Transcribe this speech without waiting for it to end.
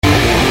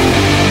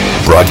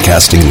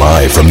Broadcasting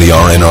live from the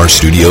RNR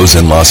studios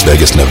in Las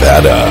Vegas,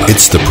 Nevada.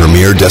 It's the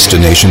premier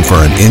destination for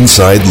an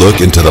inside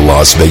look into the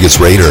Las Vegas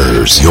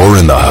Raiders. You're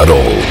in the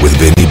huddle with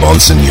Vinny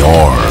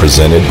Bonsignor,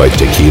 presented by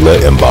Tequila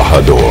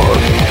Embajador.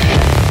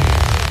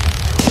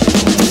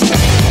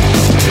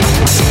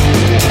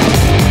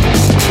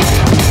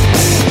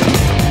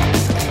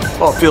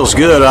 Well, it feels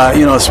good.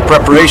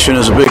 Preparation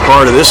is a big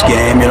part of this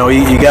game.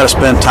 You got to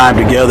spend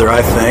time together,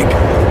 I think.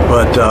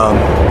 But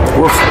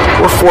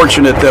we're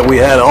fortunate that we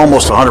had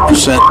almost 100%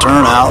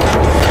 turnout,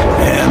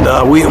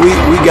 and we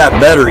got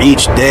better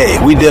each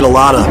day. We did a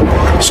lot of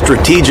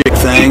strategic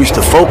things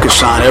to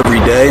focus on every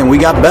day, and we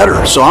got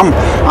better. So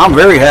I'm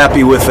very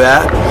happy with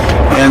that.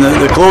 And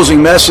the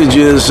closing message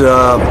is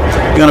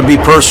going to be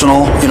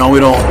personal. We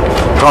don't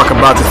talk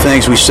about the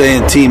things we say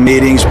in team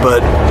meetings,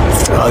 but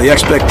the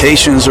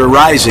expectations are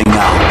rising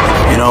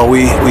now.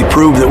 We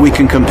proved that we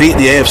can compete in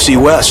the AFC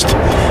West.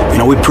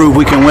 We proved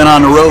we can win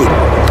on the road.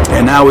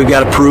 And now we've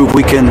got to prove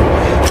we can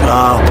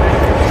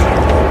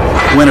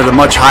win at a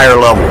much higher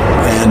level.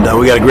 And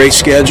we got a great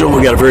schedule.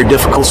 We got a very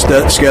difficult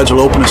schedule to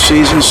open the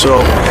season.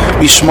 So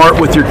be smart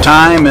with your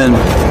time and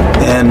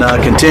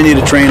continue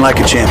to train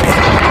like a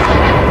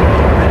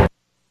champion.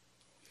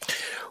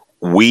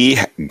 We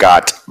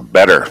got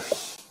better.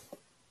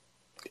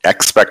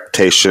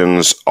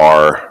 Expectations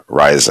are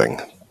rising.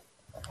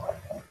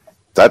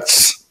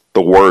 That's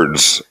the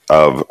words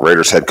of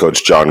Raiders head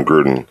coach Jon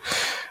Gruden.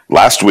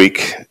 Last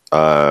week,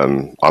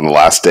 on the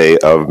last day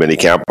of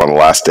minicamp, on the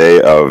last day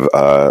of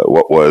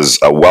what was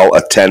a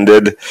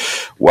well-attended,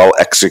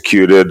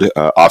 well-executed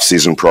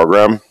off-season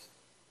program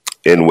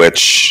in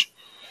which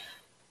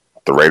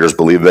the Raiders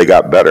believe they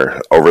got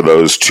better over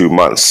those 2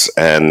 months,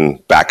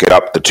 and back it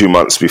up the 2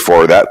 months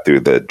before that through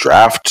the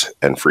draft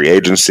and free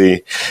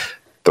agency.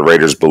 The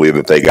Raiders believe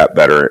that they got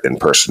better in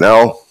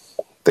personnel.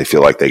 They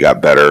feel like they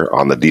got better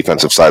on the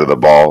defensive side of the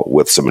ball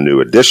with some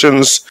new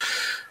additions,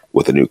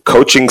 with a new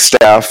coaching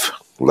staff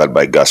led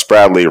by Gus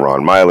Bradley,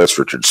 Ron Miles,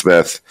 Richard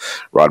Smith,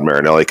 Rod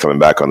Marinelli coming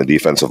back on the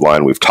defensive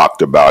line. We've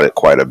talked about it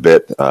quite a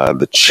bit,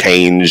 the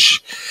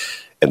change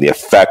and the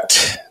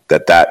effect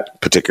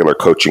that particular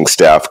coaching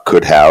staff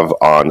could have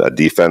on a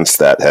defense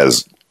that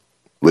has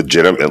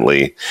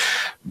legitimately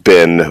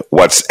been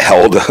what's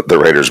held the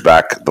Raiders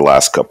back the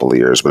last couple of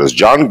years. But as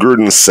Jon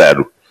Gruden said,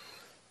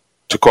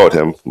 to quote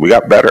him, we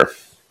got better.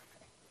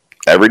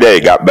 Every day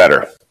got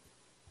better.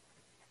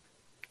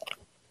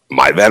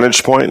 My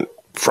vantage point,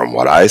 from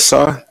what I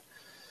saw,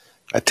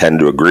 I tend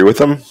to agree with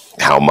him.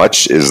 How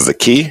much is the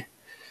key?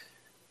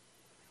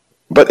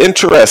 But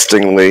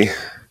interestingly,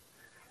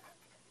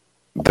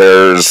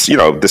 there's,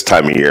 this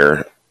time of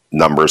year,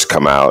 numbers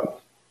come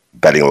out,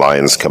 betting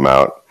lines come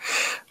out,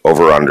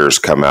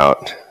 over-unders come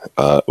out.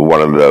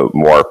 One of the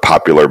more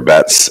popular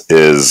bets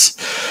is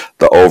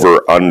the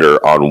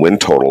over-under on win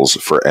totals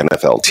for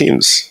NFL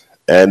teams.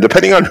 And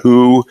depending on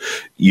who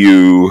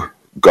you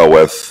go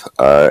with,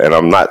 and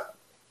I'm not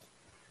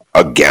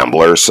a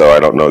gambler, so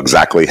I don't know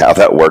exactly how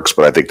that works,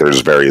 but I think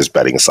there's various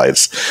betting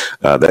sites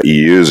that you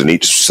use, and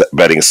each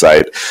betting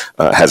site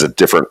has a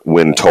different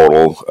win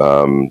total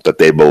that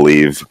they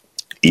believe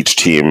each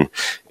team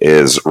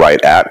is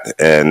right at.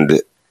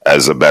 And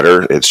as a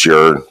bettor, it's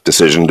your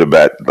decision to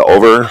bet the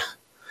over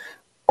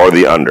or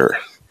the under.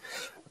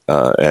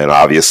 And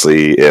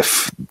obviously,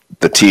 if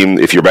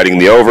you're betting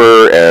the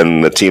over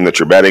and the team that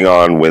you're betting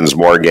on wins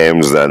more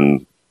games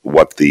than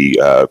what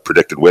the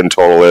predicted win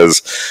total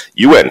is,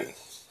 you win.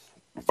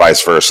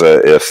 Vice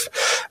versa, if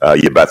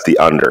you bet the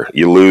under.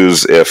 You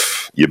lose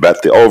if you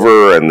bet the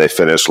over and they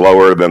finish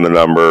lower than the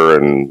number,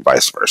 and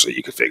vice versa.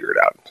 You can figure it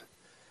out.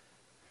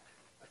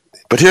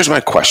 But here's my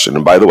question.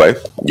 And by the way,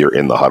 you're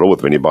in the huddle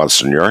with Vinny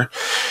Bonsignor,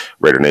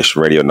 Raider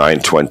Nation Radio,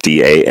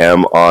 9:20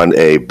 a.m. on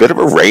a bit of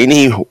a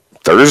rainy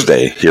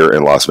Thursday here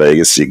in Las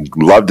Vegas. You'd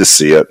love to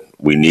see it.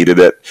 We needed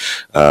it.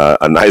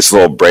 A nice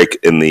little break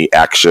in the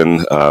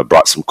action,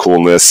 brought some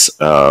coolness,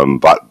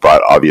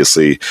 brought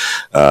obviously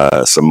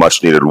some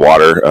much needed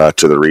water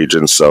to the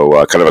region.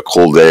 So kind of a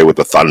cool day with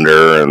the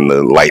thunder and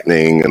the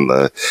lightning and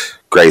the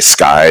gray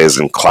skies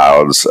and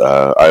clouds.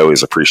 I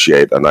always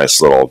appreciate a nice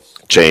little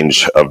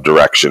change of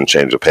direction,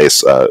 change of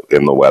pace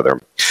in the weather.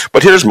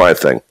 But here's my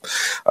thing.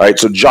 All right,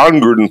 so Jon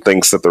Gruden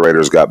thinks that the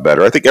Raiders got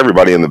better. I think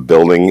everybody in the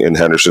building in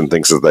Henderson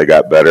thinks that they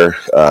got better.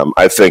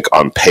 I think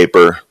on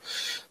paper,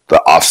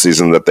 the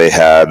offseason that they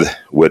had,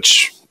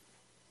 which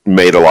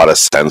made a lot of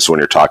sense when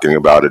you're talking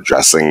about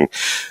addressing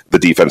the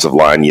defensive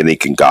line,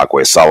 Yannick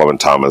Ngakoue, Solomon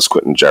Thomas,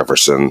 Quentin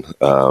Jefferson,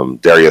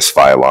 Darius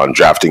Philon,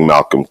 drafting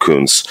Malcolm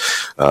Kuntz.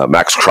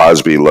 Max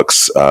Crosby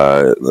looks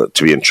to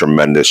be in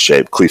tremendous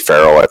shape. Cleve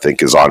Farrell, I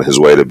think, is on his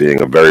way to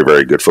being a very,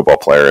 very good football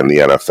player in the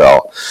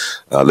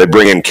NFL. They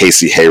bring in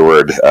Casey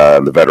Hayward,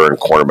 the veteran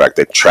cornerback.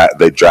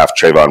 They draft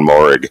Trayvon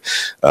Moehrig,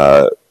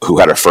 who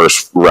had a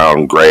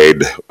first-round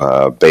grade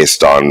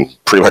based on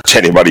pretty much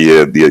anybody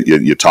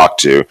you talk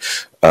to.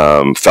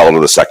 Fell into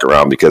the second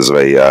round because of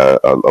a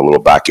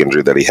little back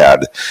injury that he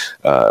had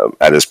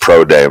at his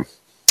pro day.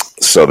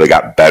 So they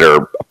got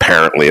better,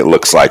 apparently, it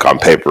looks like, on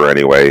paper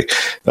anyway,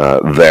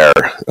 there.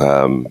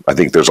 I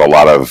think there's a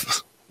lot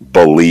of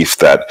belief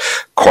that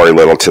Corey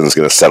Littleton's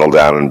going to settle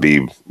down and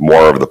be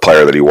more of the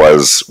player that he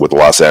was with the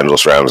Los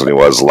Angeles Rams than he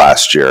was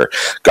last year.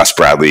 Gus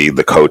Bradley,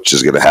 the coach,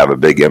 is going to have a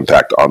big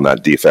impact on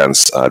that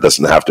defense. It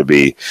doesn't have to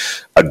be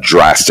a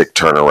drastic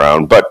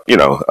turnaround, but,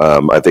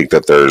 I think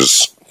that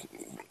there's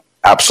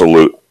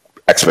absolute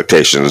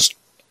expectations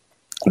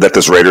that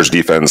this Raiders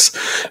defense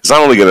is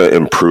not only going to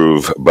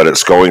improve, but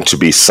it's going to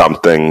be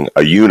something,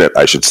 a unit,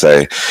 I should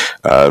say,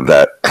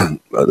 that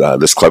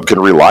this club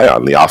can rely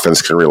on, the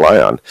offense can rely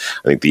on.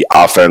 I think the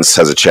offense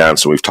has a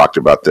chance, and we've talked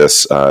about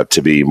this,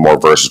 to be more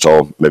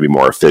versatile, maybe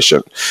more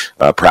efficient,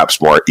 perhaps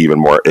even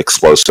more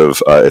explosive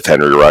if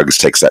Henry Ruggs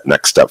takes that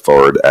next step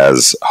forward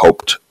as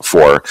hoped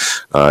for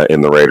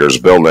in the Raiders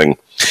building.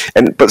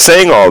 But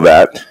saying all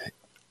that,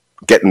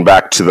 getting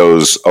back to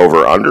those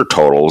over-under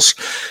totals,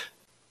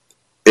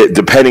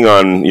 depending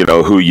on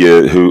who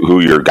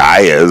your guy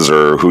is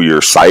or who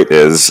your site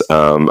is,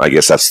 I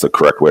guess that's the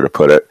correct way to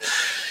put it.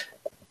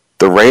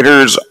 The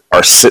Raiders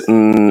are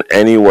sitting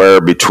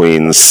anywhere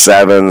between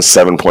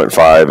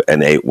 7.5,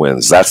 and 8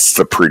 wins. That's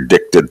the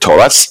predicted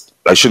total.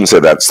 I shouldn't say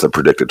that's the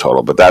predicted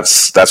total, but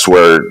that's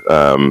where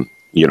the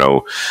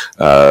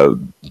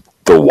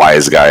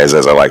wise guys,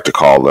 as I like to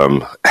call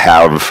them,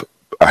 have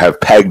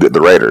pegged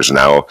the Raiders.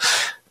 Now,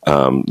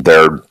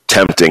 they're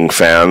tempting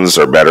fans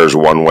or bettors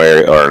one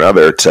way or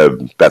another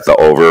to bet the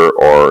over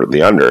or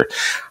the under.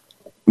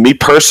 Me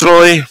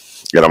personally,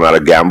 I'm not a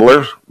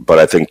gambler, but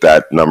I think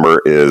that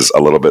number is a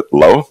little bit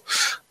low.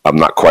 I'm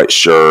not quite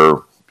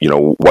sure,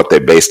 what they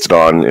based it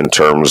on in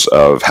terms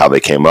of how they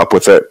came up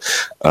with it.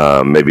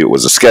 Maybe it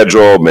was a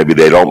schedule. Maybe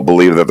they don't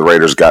believe that the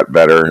Raiders got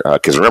better.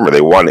 Because remember,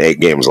 they won 8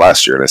 games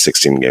last year in a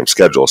 16-game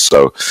schedule.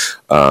 So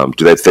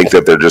do they think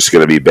that they're just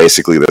going to be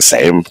basically the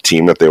same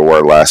team that they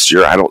were last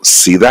year? I don't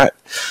see that.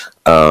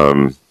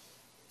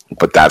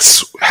 But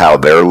that's how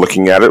they're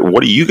looking at it.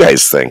 What do you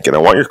guys think? And I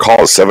want your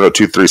calls,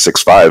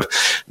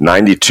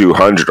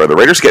 702-365-9200. Are the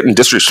Raiders getting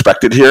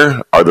disrespected here?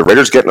 Are the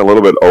Raiders getting a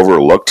little bit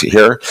overlooked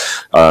here?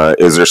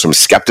 Is there some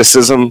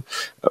skepticism?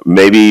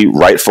 Maybe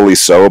rightfully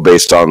so,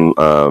 based on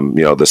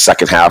the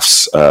second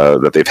halves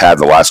that they've had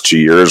the last 2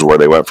 years, where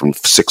they went from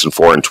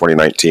 6-4 in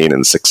 2019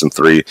 and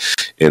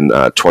 6-3 in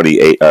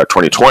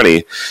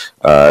 2020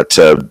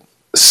 to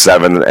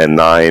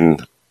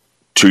 7-9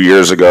 2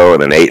 years ago,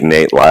 and then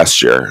 8-8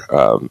 last year.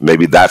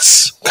 Maybe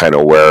that's kind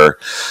of where,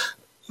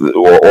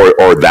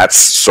 or that's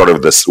sort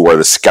of where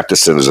the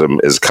skepticism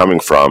is coming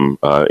from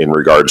in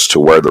regards to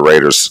where the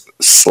Raiders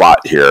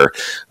slot here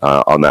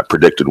on that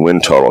predicted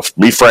win total.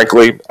 Me,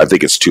 frankly, I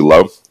think it's too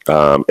low.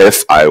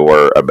 If I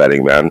were a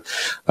betting man,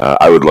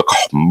 I would look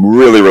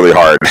really, really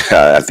hard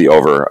at the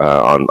over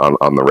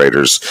on the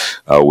Raiders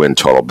win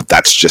total. But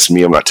that's just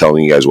me. I'm not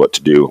telling you guys what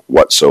to do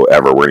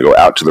whatsoever. We're going to go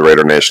out to the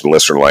Raider Nation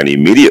listener line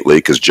immediately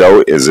because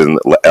Joe is in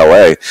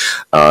L.A.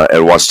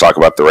 And wants to talk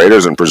about the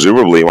Raiders, and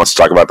presumably wants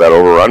to talk about that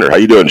over-under. How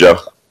you doing, Joe?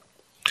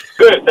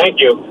 Good, thank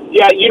you.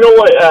 Yeah, you know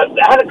what? I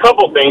had a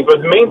couple things,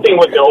 but the main thing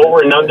with the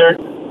over and under,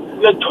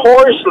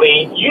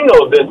 notoriously, you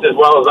know this as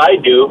well as I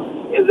do,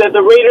 is that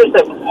the Raiders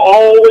have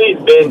always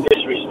been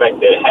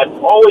disrespected,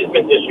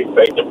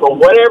 for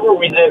whatever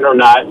reason or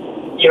not.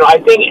 I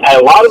think a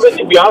lot of it,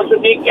 to be honest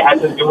with you, has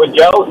to do with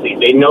jealousy.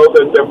 They know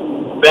that their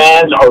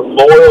fans are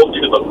loyal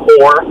to the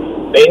core.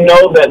 They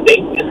know that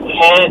they just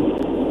can't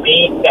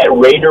beat that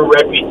Raider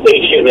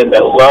reputation and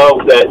that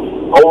love that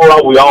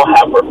overall we all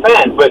have for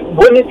fans. But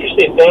one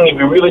interesting thing, if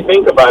you really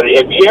think about it,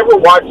 if you ever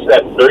watched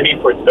that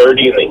 30 for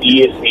 30 in the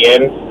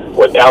ESPN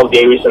with Al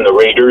Davis and the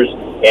Raiders,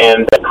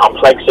 and the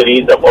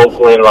complexities of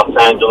Oakland, Los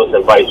Angeles,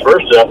 and vice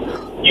versa,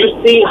 you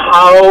see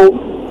how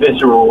this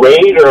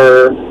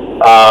Raider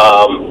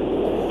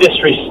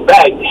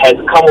disrespect has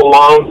come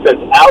along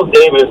since Al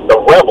Davis, the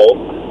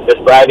rebel,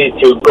 decided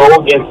to go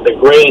against the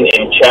grain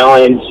and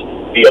challenge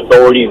the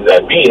authorities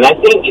that be. And I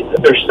think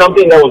there's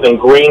something that was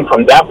ingrained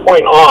from that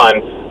point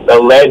on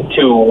that led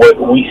to what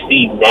we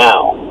see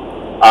now.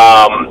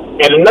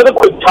 And another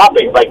quick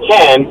topic, if I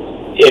can,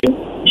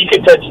 you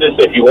can touch this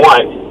if you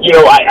want.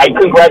 I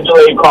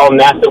congratulated Carl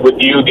Nassib with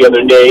you the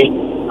other day.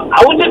 I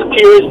was just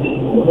curious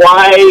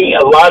why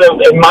a lot of,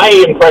 in my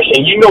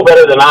impression, you know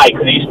better than I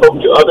because you spoke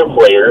to other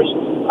players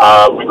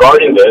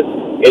regarding this,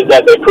 is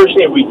that they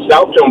personally reached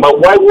out to him,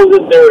 but why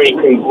wasn't there a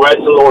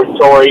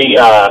congratulatory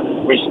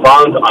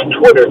response on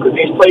Twitter? Because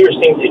these players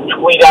seem to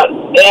tweet out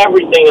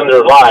everything in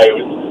their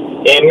lives,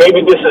 and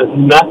maybe this is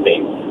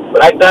nothing.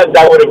 But I thought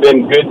that would have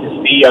been good to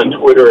see on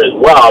Twitter as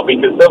well,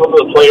 because some of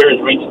the players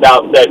reached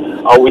out and said,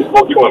 we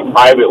spoke to him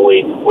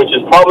privately, which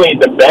is probably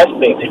the best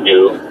thing to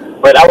do.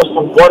 But I was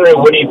wondering,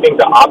 what do you think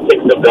the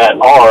optics of that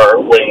are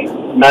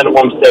when none of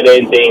them said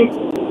anything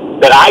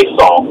that I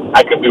saw?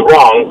 I could be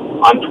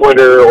wrong on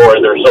Twitter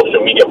or their social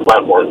media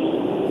platforms.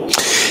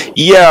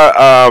 Yeah,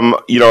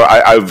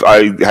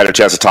 I had a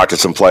chance to talk to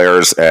some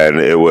players, and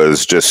it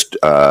was just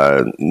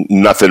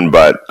nothing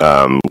but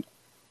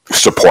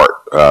support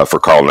for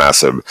Carl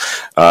Nassib.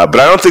 But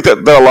I don't think that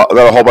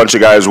a whole bunch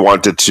of guys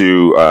wanted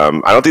to,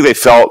 I don't think they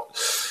felt,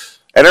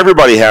 and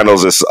everybody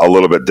handles this a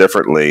little bit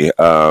differently.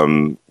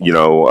 I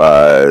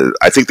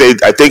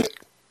think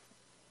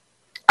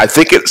I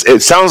think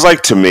it sounds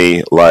like to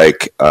me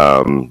like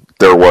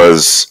there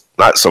was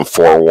not some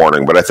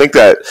forewarning, but I think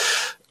that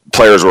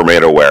players were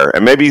made aware,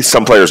 and maybe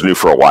some players knew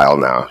for a while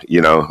now,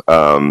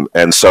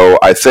 and so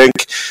I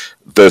think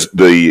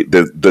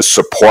the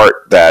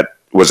support that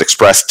was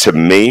expressed to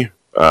me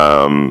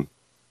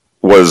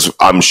was,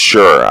 I'm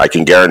sure, I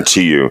can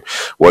guarantee you,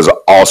 was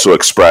also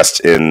expressed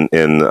in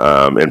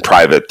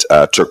private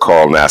to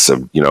Carl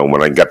Nassib.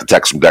 When I got the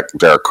text from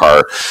Derek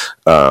Carr,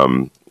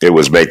 it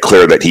was made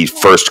clear that he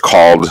first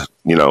called,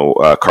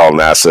 Carl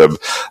Nassib,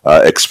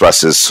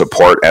 expressed his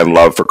support and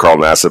love for Carl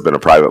Nassib in a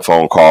private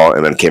phone call,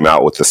 and then came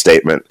out with the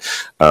statement,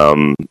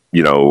 or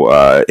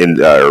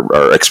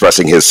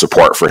expressing his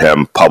support for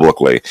him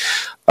publicly.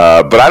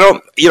 But I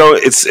don't,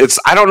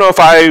 I don't know if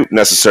I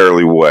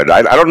necessarily would.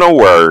 I don't know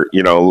where,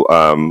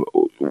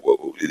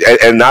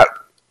 and not.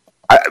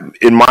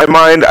 In my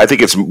mind, I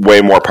think it's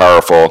way more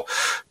powerful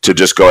to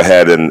just go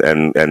ahead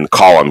and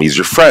call him. He's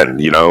your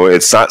friend.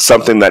 It's not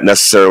something that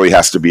necessarily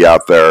has to be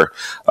out there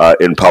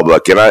in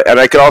public. And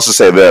I can also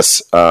say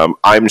this: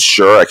 I'm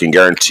sure, I can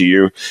guarantee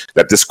you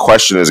that this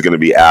question is going to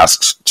be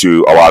asked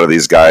to a lot of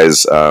these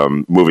guys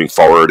moving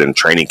forward in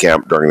training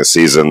camp during the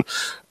season.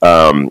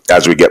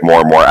 As we get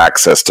more and more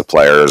access to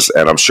players,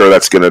 and I'm sure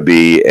that's going to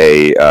be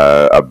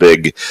a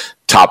big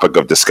topic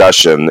of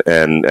discussion,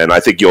 and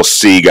I think you'll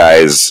see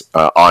guys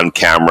on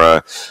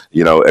camera,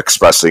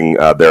 expressing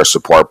their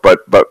support.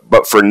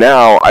 But for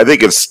now, I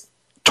think it's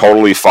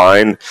totally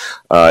fine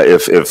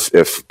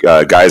if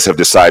guys have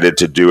decided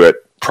to do it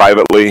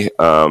privately,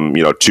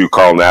 to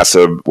Carl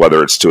Nassib,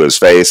 whether it's to his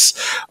face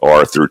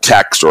or through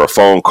text or a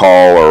phone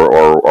call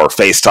or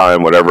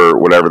FaceTime,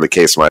 whatever the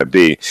case might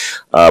be.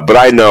 But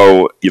I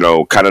know,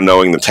 kind of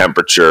knowing the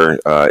temperature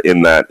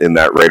in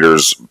that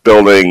Raiders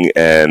building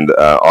and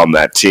on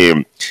that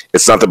team,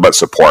 it's nothing but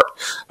support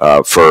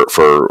for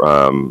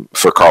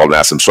Carl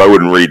Nassib. So I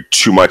wouldn't read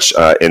too much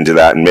into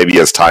that. And maybe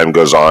as time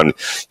goes on,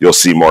 you'll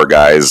see more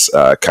guys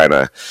kind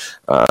of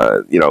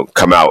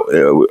come out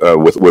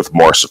with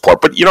more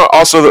support. But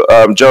also,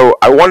 Joe,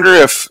 I wonder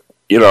if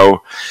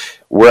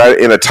we're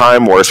in a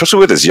time where, especially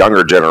with this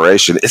younger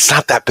generation, it's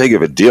not that big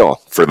of a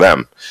deal for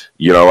them.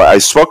 I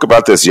spoke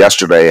about this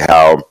yesterday,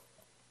 how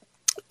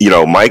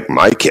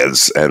my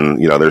kids, and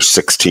they're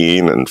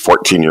 16 and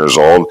 14 years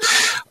old.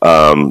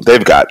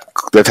 They've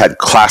had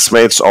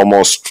classmates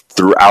almost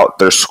throughout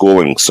their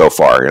schooling so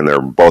far, and they're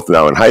both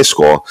now in high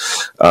school.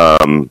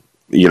 The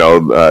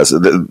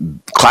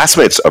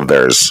classmates of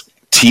theirs.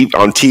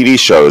 On TV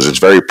shows, it's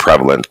very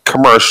prevalent.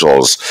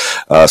 Commercials,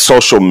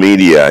 social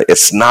media.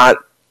 It's not,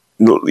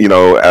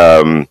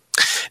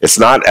 it's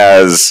not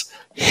as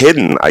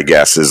hidden, I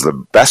guess, is the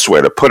best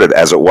way to put it,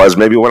 as it was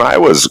maybe when I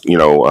was,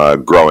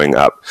 growing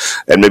up,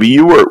 and maybe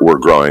you were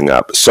growing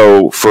up.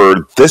 So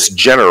for this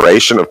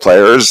generation of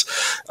players,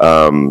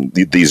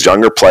 these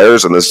younger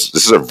players, and this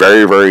is a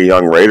very, very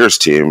young Raiders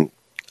team,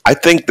 I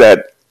think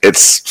that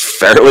it's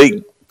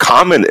fairly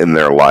common in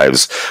their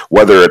lives,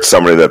 whether it's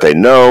somebody that they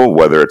know,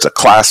 whether it's a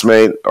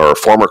classmate or a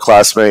former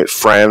classmate,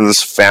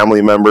 friends,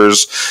 family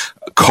members,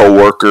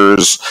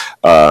 coworkers,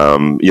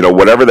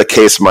 whatever the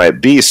case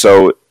might be.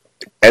 So,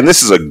 and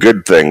this is a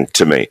good thing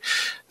to me.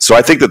 So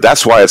I think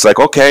that's why it's like,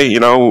 okay,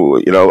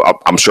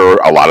 I'm sure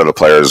a lot of the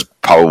players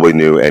probably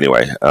knew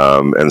anyway.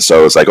 And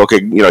so it's like, okay,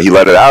 he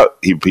let it out.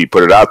 He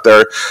put it out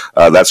there.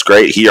 That's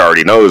great. He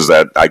already knows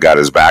that I got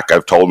his back.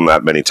 I've told him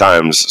that many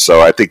times.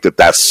 So I think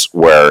that's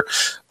where,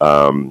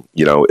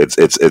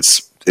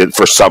 it's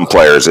for some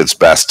players, it's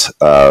best,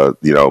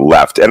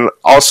 left. And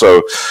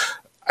also,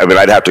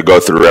 I'd have to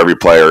go through every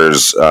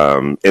player's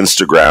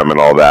Instagram and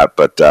all that,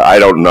 but I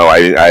don't know.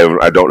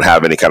 I don't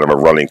have any kind of a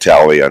running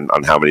tally on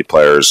how many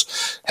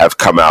players have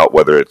come out,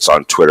 whether it's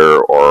on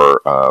Twitter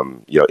or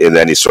in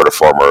any sort of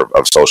form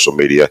of social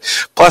media.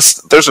 Plus,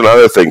 there's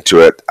another thing to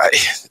it.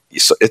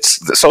 It's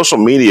the social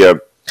media.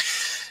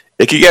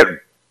 It can get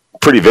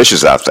pretty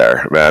vicious out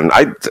there, man.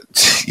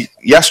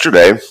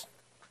 Yesterday,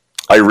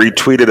 I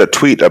retweeted a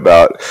tweet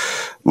about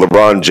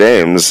LeBron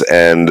James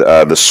and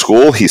the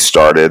school he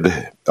started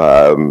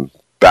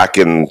back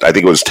in, I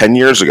think it was 10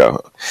 years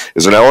ago. It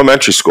was an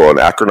elementary school in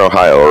Akron,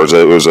 Ohio, or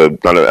it was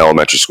not an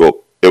elementary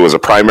school. It was a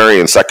primary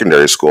and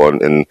secondary school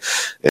in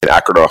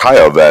Akron,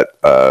 Ohio that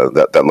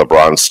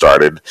LeBron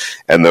started,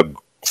 and the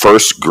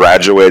first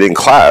graduating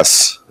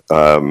class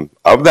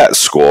of that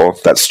school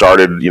that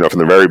started, from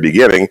the very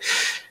beginning.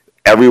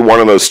 Every one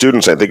of those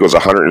students, I think it was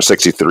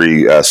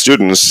 163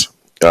 students,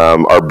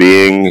 are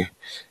being,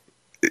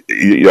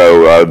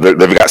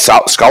 they've got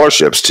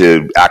scholarships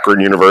to Akron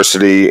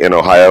University in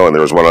Ohio, and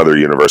there was one other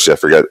university, I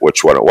forget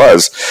which one it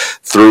was,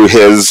 through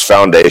his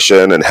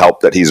foundation and help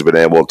that he's been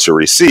able to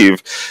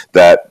receive,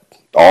 that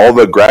all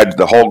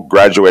the whole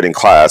graduating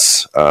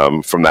class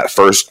from that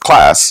first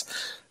class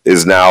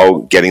is now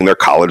getting their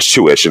college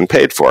tuition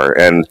paid for.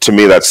 And to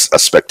me, that's a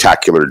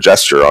spectacular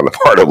gesture on the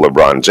part of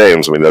LeBron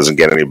James. It doesn't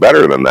get any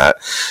better than that.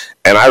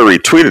 And I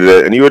retweeted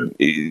it, and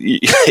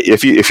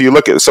if you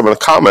look at some of the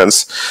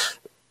comments,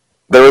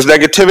 there was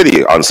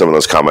negativity on some of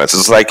those comments.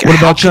 It's like, what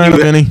about China,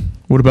 Vinny?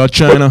 What about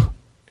China?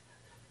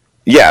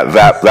 Yeah,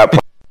 that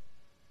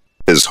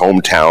his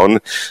hometown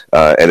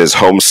and his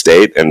home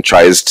state and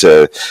tries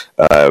to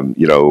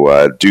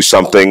do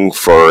something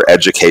for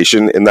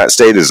education in that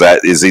state. Is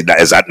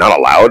that not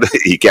allowed?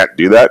 He can't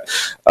do that.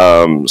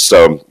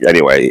 So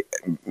anyway,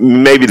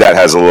 maybe that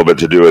has a little bit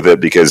to do with it,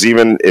 because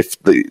even if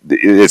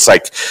it's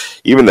like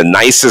even the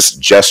nicest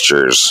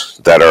gestures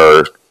that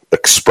are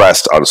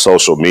expressed on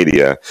social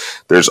media,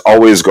 there's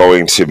always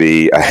going to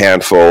be a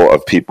handful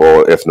of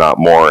people, if not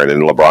more. And in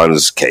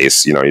LeBron's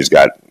case, he's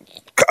got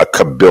a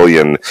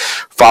kabillion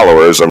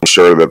followers. I'm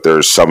sure that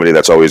there's somebody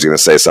that's always going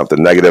to say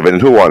something negative,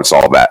 and who wants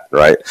all that,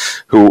 right?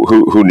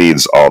 Who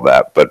needs all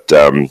that? But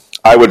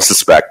I would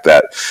suspect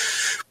that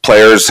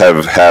players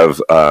have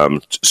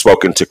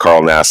spoken to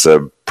Carl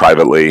Nassib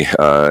privately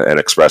and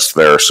expressed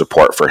their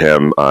support for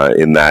him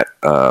in that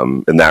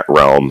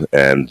realm,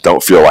 and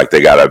don't feel like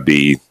they got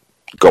to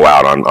go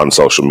out on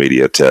social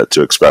media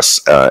to express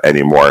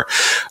anymore.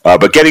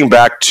 But getting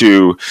back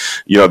to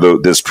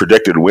this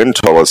predicted win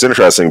total, it's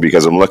interesting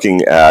because I'm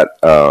looking at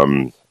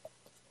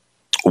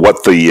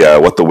what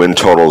the win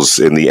totals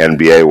in the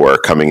NBA were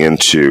coming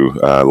into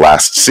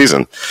last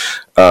season.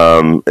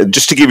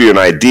 Just to give you an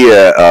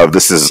idea of,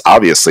 this is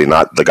obviously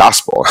not the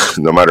gospel,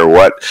 no matter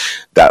what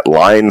that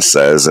line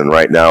says. And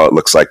right now it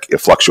looks like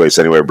it fluctuates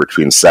anywhere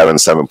between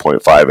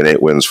 7.5, and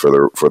 8 wins for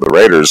the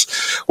Raiders.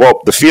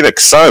 Well, the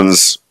Phoenix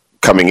Suns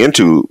coming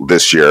into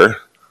this year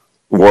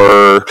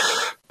were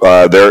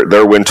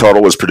their win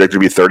total was predicted to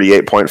be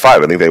 38.5. I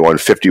think they won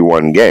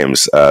 51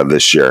 games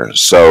this year.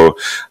 So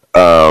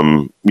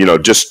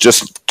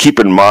just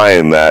keep in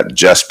mind that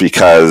just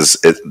because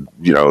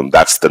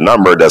that's the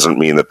number doesn't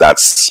mean that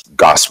that's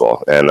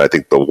gospel. And I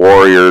think the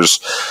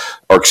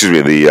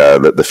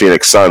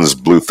Phoenix Suns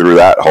blew through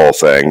that whole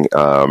thing.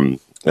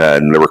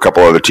 And there were a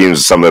couple other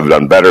teams. Some have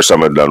done better,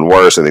 some have done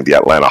worse. I think the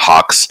Atlanta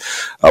Hawks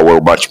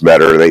were much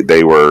better.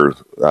 They were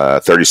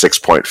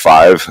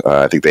 36.5.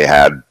 I think they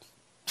had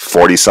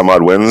 40 some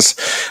odd wins,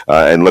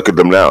 and look at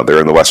them now.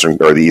 They're in the Western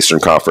or the Eastern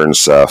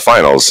Conference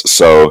Finals.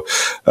 So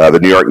the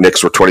New York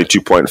Knicks were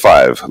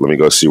 22.5. Let me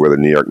go see where the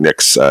New York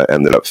Knicks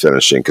ended up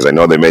finishing, because I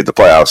know they made the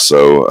playoffs.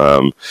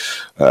 So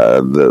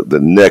the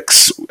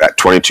Knicks at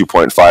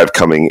 22.5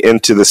 coming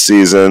into the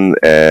season,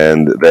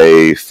 and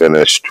they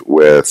finished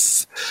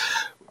with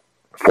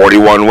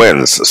 41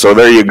 wins. So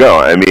there you go.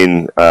 I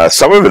mean,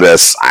 some of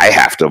this, I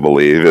have to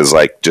believe, is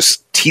like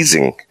just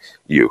teasing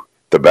you,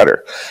 the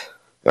better.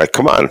 Like,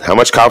 come on, how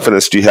much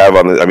confidence do you have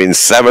on the? I mean,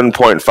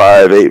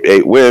 7.5,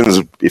 8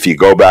 wins. If you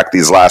go back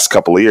these last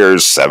couple of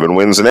years, 7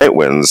 wins and 8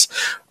 wins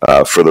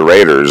for the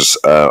Raiders.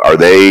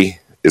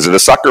 Is it a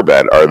sucker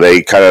bet? Are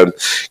they kind of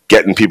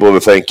getting people to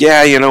think,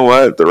 yeah, you know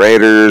what, the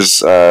Raiders,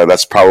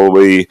 that's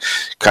probably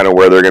kind of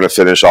where they're going to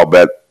finish. I'll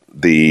bet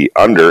the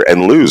under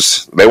and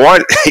lose. They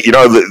want,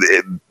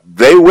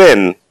 they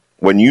win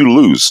when you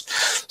lose.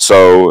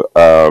 So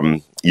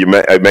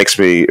it makes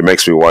me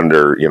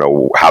wonder,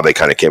 how they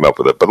kind of came up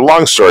with it. But the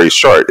long story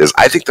short is,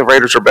 I think the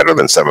Raiders are better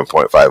than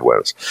 7.5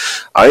 wins.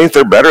 I think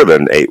they're better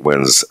than 8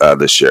 wins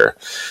this year.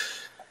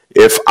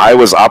 If I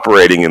was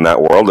operating in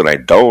that world, and I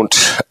don't,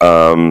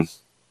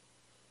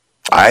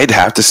 I'd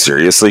have to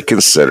seriously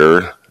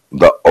consider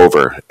the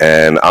over.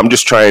 And I'm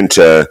just trying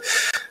to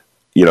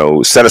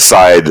set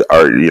aside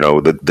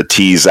the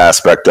tease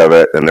aspect of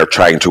it, and they're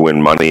trying to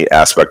win money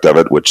aspect of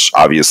it, which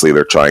obviously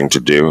they're trying to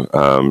do.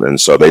 And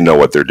so they know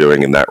what they're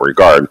doing in that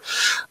regard.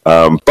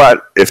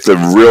 But if the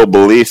real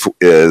belief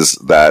is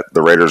that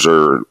the Raiders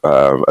are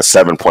a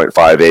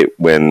 7.58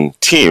 win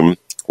team,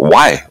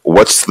 why?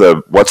 What's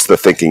the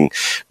thinking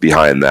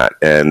behind that?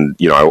 And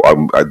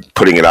I'm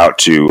putting it out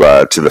to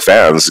the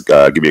fans.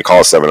 Give me a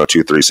call,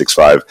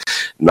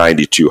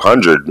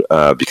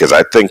 702-365-9200, because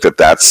I think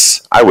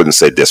that's, I wouldn't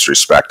say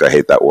disrespect. I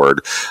hate that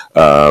word.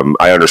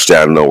 I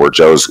understand where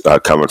Joe's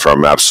coming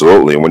from.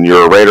 Absolutely. When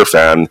you're a Raider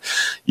fan,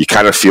 you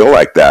kind of feel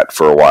like that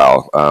for a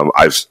while.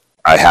 I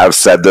have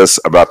said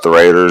this about the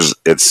Raiders.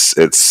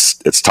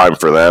 It's time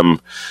for them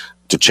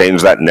to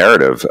change that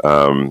narrative.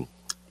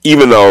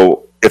 Even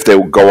though, if they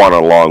go on a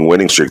long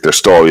winning streak, they're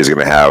still always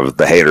going to have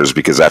the haters,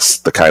 because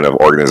that's the kind of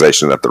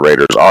organization that the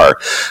Raiders are.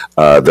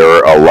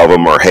 They're a love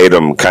them or hate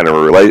them kind of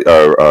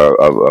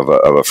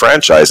a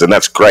franchise, and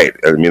that's great.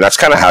 I mean, that's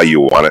kind of how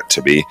you want it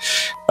to be.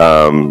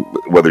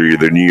 Whether you're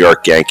the New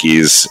York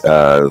Yankees,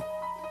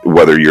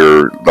 whether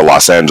you're the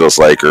Los Angeles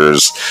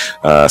Lakers,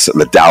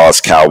 the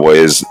Dallas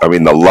Cowboys, I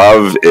mean, the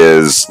love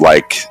is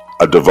like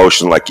a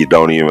devotion like you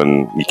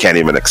can't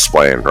even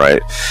explain,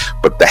 right?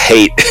 But the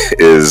hate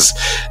is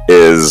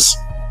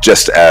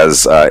just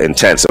as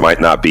intense. It might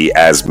not be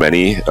as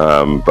many,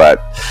 but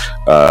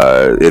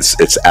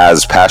it's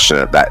as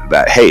passionate,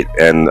 that hate.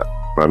 And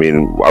I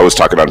mean, I was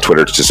talking on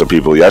Twitter to some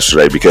people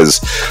yesterday,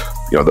 because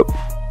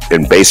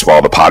in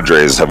baseball, the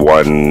Padres have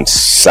won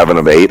 7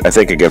 of 8, I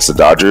think, against the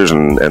Dodgers,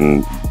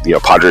 and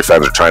Padre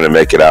fans are trying to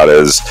make it out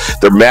as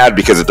they're mad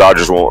because the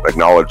Dodgers won't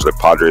acknowledge the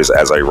Padres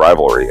as a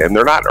rivalry, and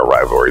they're not a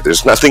rivalry.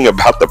 There's nothing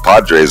about the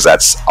Padres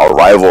that's a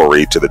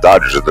rivalry to the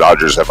Dodgers. The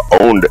Dodgers have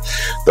owned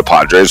the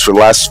Padres for the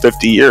last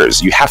 50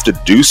 years. You have to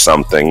do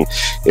something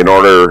in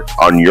order,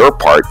 on your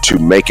part, to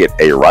make it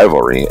a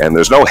rivalry, and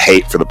there's no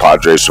hate for the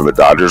Padres from the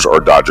Dodgers or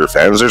Dodger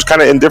fans. There's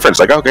kind of indifference,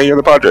 like, okay, you're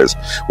the Padres,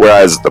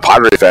 whereas the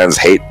Padre fans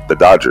hate the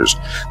Dodgers.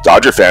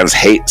 Dodger fans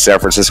hate San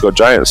Francisco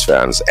Giants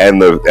fans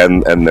and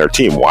their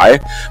team. Why?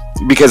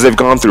 Because they've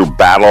gone through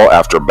battle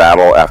after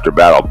battle after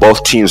battle.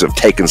 Both teams have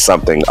taken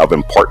something of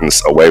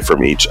importance away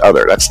from each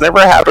other. That's never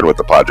happened with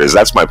the Padres.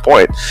 That's my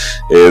point,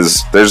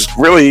 is there's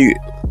really,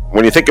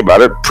 when you think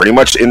about it, pretty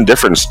much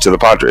indifference to the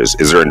Padres.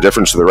 Is there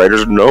indifference to the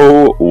Raiders?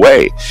 No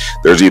way.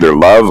 There's either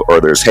love or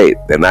there's hate,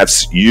 and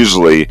that's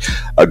usually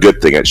a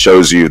good thing. It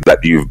shows you that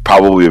you've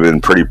probably been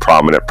pretty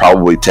prominent,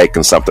 probably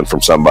taken something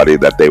from somebody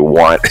that they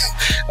want,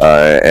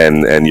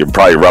 and you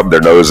probably rubbed their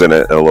nose in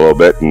it a little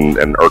bit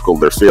and irkled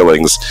their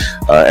feelings,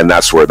 and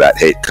that's where that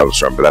hate comes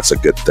from. But that's a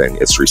good thing.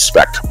 It's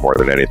respect more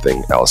than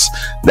anything else.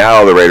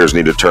 Now the Raiders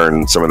need to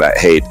turn some of that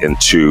hate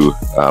into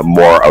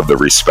more of the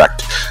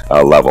respect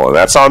level, and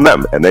that's on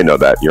them, and they know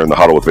that. You're in the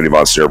Huddle with Vinny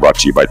Bonsignore, brought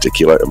to you by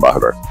Tequila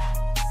Embajador.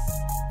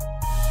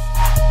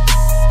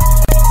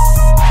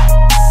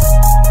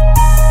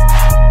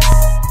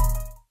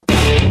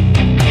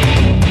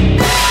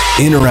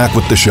 Interact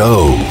with the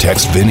show.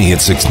 Text Vinny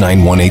at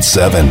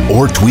 69187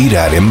 or tweet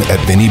at him at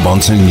Vinny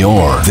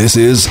Bonsignore. This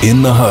is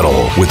In the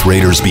Huddle with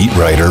Raiders beat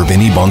writer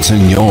Vinny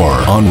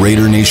Bonsignore on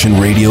Raider Nation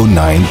Radio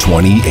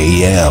 920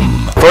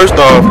 AM. First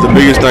off, the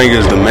biggest thing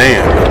is the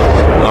man.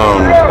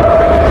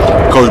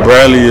 Coach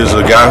Bradley is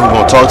a guy who's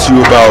going to talk to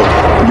you about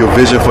your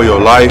vision for your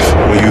life.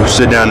 When you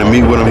sit down and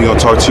meet with him, he's going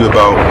to talk to you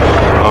about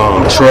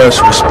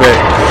trust, respect.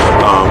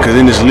 Because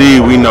in this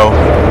league, we know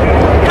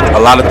a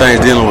lot of things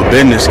dealing with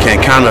business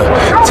can kind of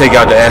take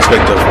out the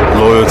aspect of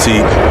loyalty,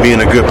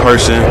 being a good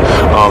person.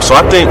 So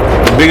I think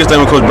the biggest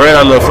thing with Coach Brad,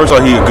 I love, first of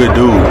all, he's a good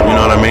dude. You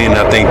know what I mean?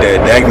 I think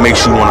that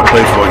makes you want to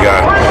play for a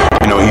guy,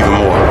 even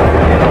more.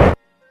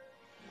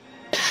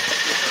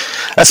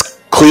 That's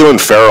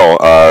Clelin Ferrell,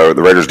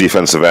 the Raiders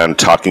defensive end,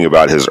 talking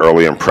about his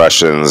early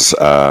impressions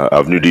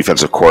of new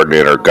defensive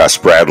coordinator Gus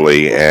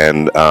Bradley.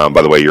 And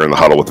by the way, you're in the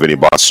Huddle with Vinny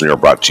Bonsignore,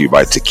 brought to you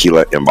by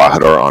Tequila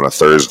Embajador on a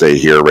Thursday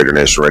here, Raider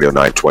Nation Radio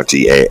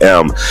 920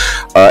 AM.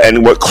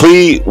 And what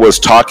Clee was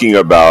talking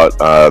about,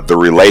 the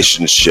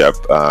relationship,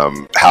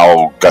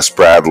 how Gus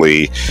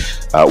Bradley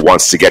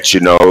wants to get to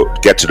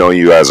know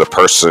you as a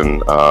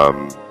person,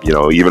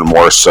 even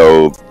more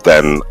so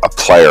than a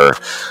player.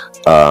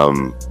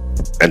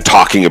 And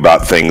talking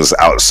about things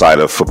outside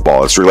of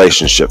football. It's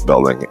relationship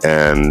building.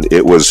 And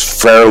it was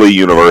fairly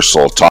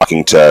universal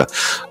talking to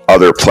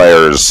other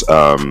players,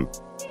 that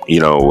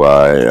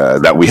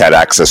we had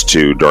access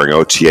to during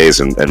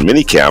OTAs and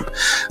minicamp,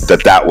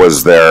 that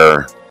was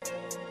their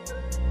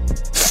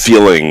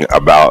feeling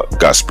about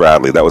Gus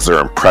Bradley. That was their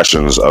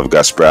impressions of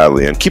Gus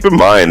Bradley. And keep in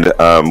mind,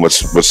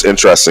 what's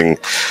interesting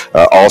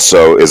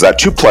also is that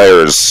 2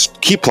 players,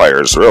 key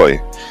players really,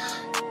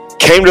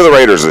 came to the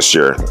Raiders this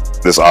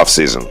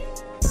offseason.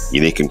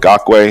 Yannick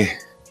Ngakoue,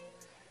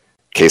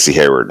 Casey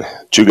Hayward.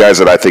 2 guys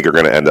that I think are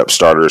going to end up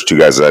starters, 2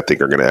 guys that I think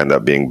are going to end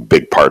up being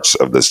big parts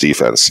of this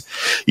defense.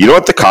 You know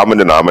what the common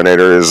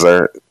denominator is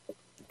there?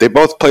 They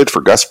both played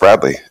for Gus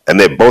Bradley, and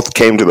they both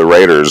came to the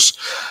Raiders,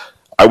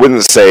 I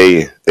wouldn't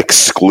say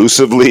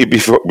exclusively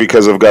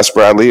because of Gus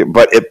Bradley,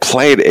 but it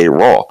played a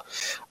role.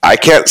 I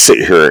can't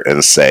sit here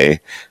and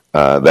say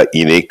that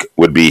Yannick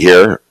would be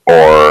here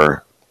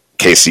or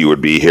Casey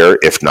would be here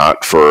if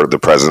not for the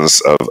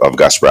presence of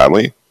Gus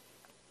Bradley.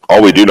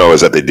 All we do know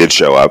is that they did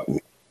show up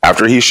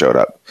after he showed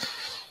up.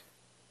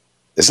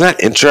 Isn't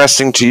that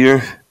interesting to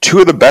you? 2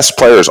 of the best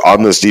players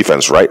on this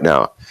defense right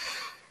now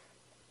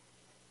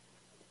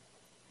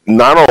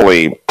not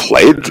only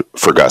played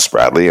for Gus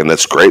Bradley, and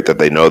that's great that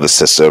they know the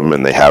system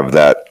and they have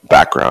that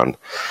background,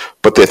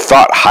 but they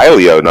thought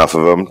highly enough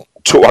of him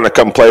to want to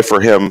come play for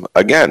him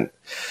again.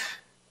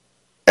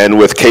 And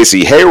with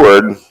Casey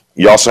Hayward,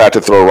 you also had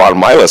to throw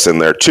Ron Milas in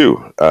there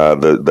too,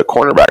 the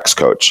cornerbacks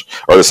coach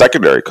or the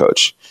secondary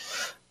coach.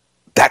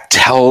 That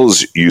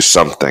tells you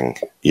something,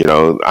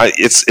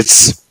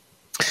 it's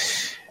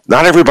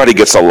not everybody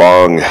gets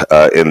along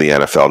in the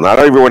NFL. Not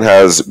everyone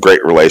has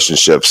great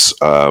relationships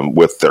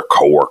with their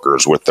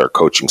coworkers, with their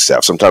coaching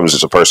staff. Sometimes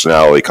it's a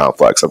personality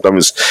complex.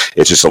 Sometimes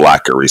it's just a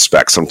lack of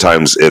respect.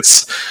 Sometimes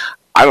it's,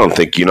 I don't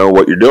think you know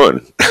what you're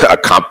doing, a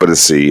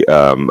competency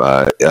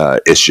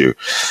issue.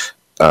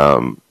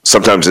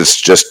 Sometimes it's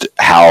just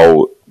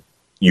how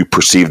you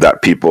perceive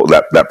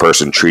that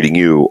person treating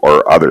you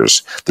or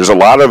others. There's a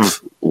lot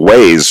of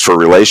ways for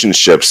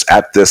relationships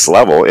at this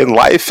level in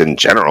life in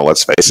general,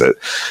 let's face it,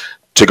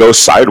 to go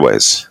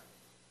sideways.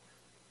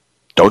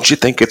 Don't you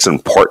think it's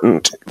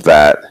important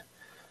that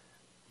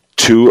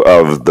 2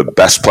 of the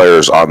best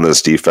players on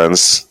this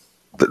defense,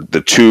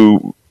 the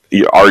 2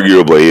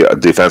 arguably,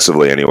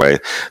 defensively anyway,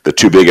 the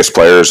two biggest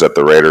players that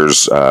the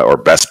Raiders, or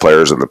best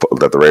players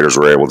that the Raiders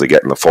were able to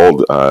get in the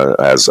fold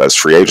as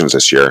free agents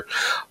this year,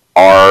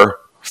 are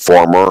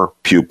former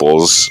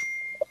pupils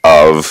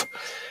of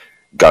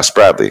Gus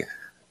Bradley.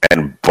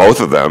 And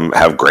both of them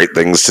have great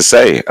things to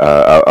say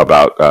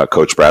about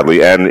Coach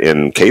Bradley, and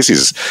in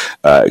Casey's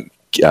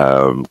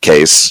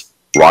case,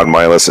 Ron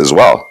Milus as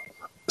well.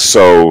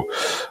 So,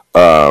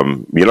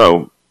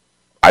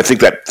 I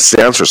think that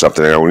stands for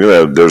something.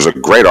 There's a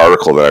great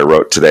article that I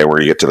wrote today. We're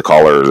going to get to the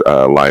caller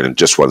line in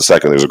just 1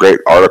 second. There's a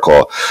great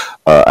article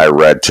I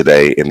read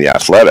today in The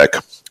Athletic,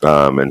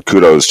 and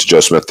kudos to Joe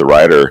Smith, the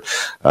writer.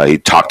 He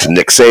talked to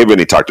Nick Saban.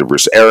 He talked to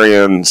Bruce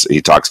Arians.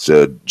 He talks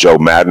to Joe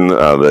Madden,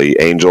 the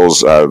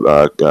Angels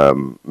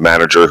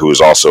manager, who has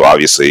also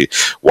obviously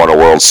won a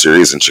World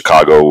Series in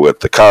Chicago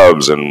with the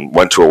Cubs and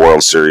went to a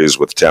World Series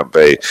with the Tampa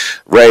Bay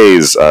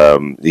Rays.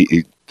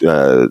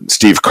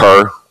 Steve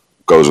Kerr,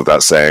 goes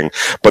without saying,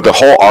 but the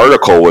whole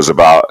article was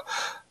about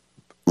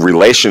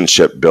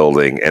relationship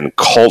building and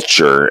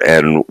culture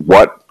and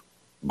what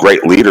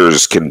great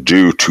leaders can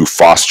do to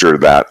foster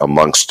that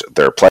amongst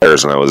their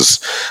players. And I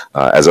was,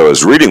 as I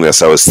was reading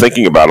this, I was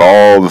thinking about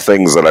all the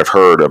things that I've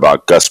heard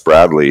about Gus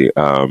Bradley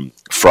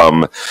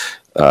from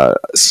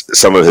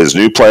some of his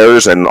new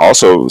players and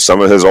also some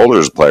of his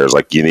older players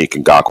like Yannick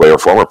Ngakoue, or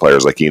former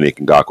players like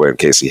Yannick Ngakoue and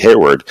Casey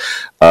Hayward.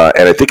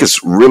 And I think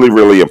it's really,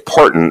 really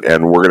important,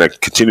 and we're going to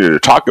continue to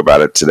talk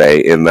about it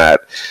today, in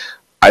that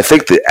I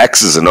think the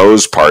X's and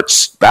O's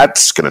parts,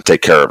 that's going to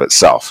take care of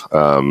itself.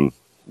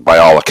 By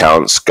all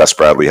accounts, Gus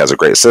Bradley has a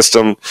great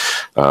system.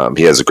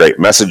 He has a great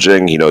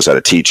messaging. He knows how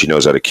to teach. He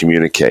knows how to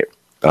communicate.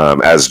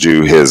 As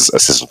do his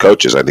assistant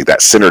coaches. I think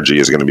that synergy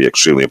is going to be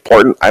extremely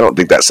important. I don't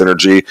think that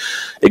synergy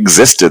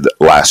existed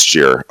last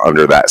year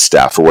under that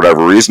staff for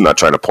whatever reason. Not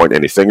trying to point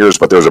any fingers,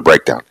 but there was a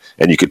breakdown.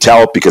 And you could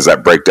tell because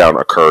that breakdown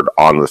occurred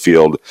on the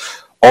field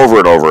over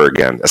and over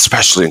again,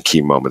 especially in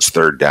key moments,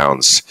 third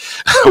downs,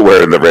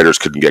 where the Raiders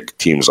couldn't get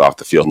teams off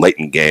the field late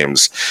in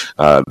games.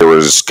 There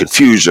was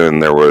confusion.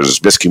 There was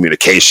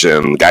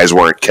miscommunication. Guys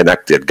weren't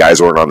connected.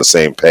 Guys weren't on the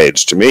same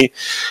page. To me,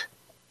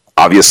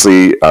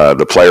 obviously,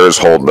 the players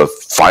hold the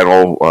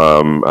final,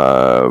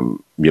 part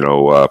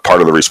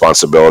of the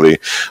responsibility.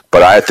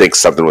 But I think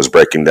something was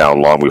breaking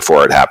down long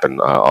before it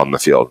happened on the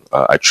field.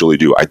 I truly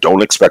do. I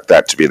don't expect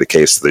that to be the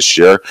case this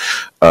year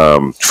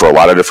for a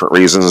lot of different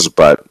reasons,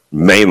 but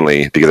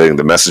mainly because I think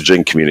the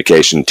messaging,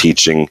 communication,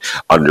 teaching,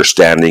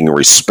 understanding,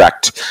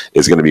 respect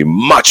is going to be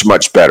much,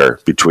 much better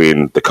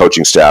between the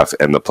coaching staff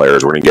and the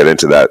players. We're going to get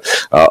into that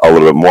a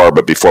little bit more.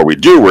 But before we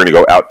do, we're going to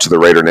go out to the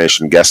Raider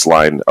Nation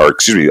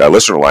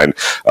listener line.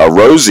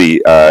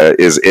 Rosie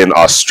is in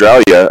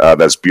Australia.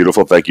 That's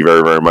beautiful. Thank you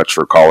very, very much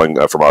for calling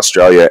from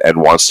Australia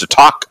and wants to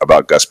talk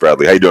about Gus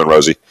Bradley. How you doing,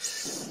 Rosie?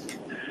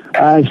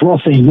 It's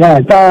Rossi.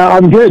 Yeah,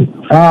 I'm good.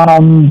 I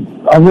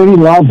really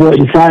love what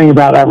you're saying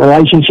about that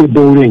relationship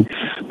building.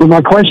 But my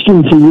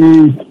question to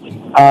you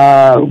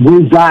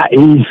with that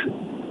is,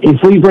 if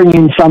we bring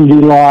in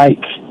somebody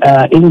like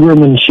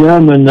Ingram and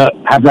Sherman that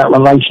have that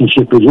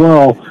relationship as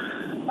well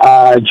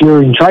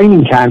during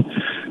training camp,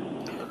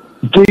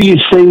 do you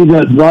see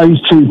that those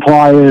two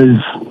players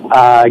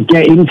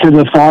get into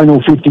the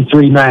final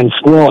 53-man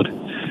squad?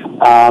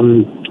 I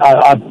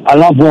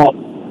love what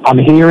I'm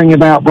hearing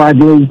about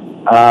Bradley.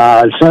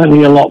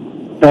 Certainly a lot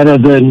better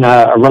than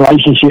a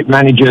relationship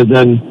manager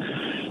than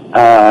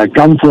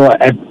Gunther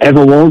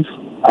ever was.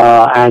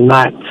 And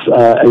that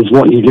is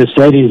what you just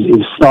said,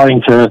 is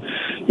starting to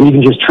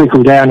even just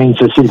trickle down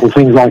into simple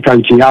things like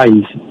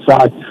OTAs. So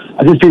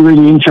I'd just be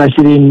really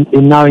interested in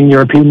knowing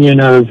your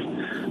opinion of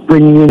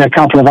bringing in a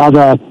couple of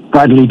other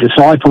Bradley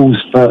disciples,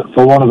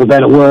 for want of a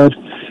better word,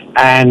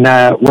 and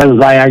whether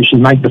they actually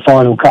make the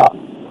final cut.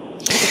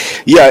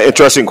 Yeah,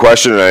 interesting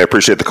question, and I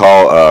appreciate the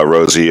call,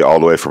 Rosie, all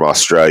the way from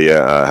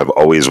Australia. Have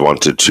always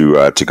wanted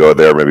to go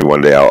there. Maybe one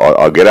day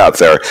I'll get out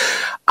there.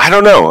 I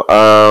don't know.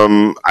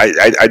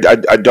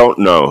 I don't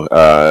know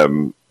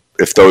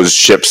if those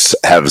ships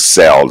have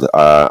sailed.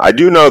 I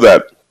do know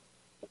that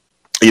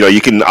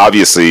you can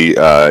obviously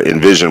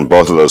envision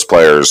both of those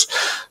players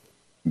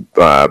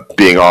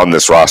being on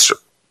this roster.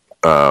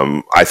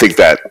 I think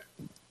that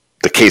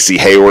the Casey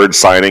Hayward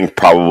signing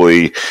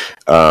probably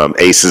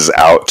aces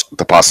out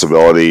the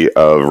possibility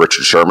of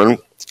Richard Sherman.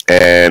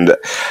 And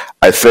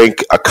I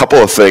think a couple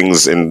of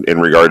things in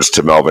regards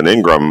to Melvin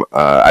Ingram.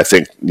 I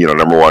think,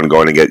 number one,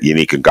 going to get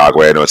Yannick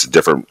Ngakoue. I know it's a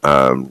different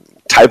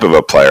type of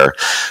a player,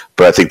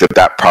 but I think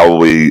that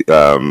probably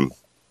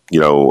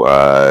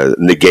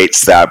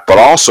negates that. But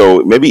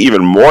also, maybe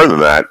even more than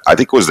that, I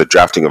think it was the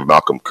drafting of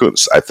Malcolm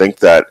Kuntz. I think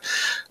that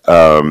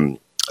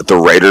the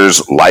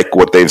Raiders like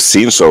what they've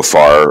seen so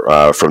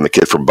far from the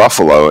kid from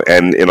Buffalo,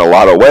 and in a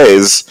lot of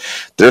ways,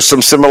 there's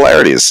some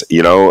similarities.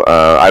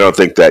 I don't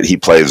think that he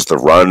plays the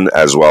run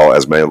as well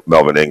as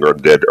Melvin Ingram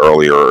did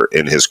earlier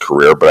in his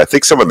career, but I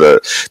think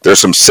there's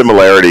some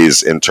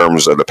similarities in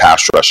terms of the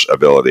pass rush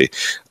ability,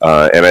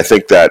 and I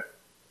think that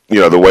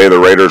the way the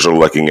Raiders are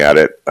looking at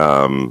it,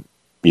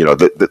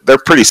 they're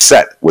pretty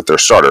set with their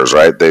starters,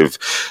 right?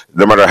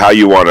 No matter how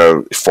you want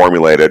to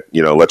formulate it,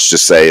 let's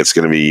just say it's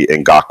going to be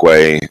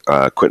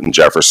Ngakoue, Quentin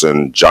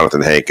Jefferson,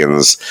 Jonathan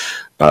Hankins,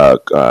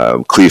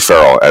 Cleve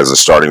Farrell as a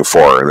starting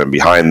four, and then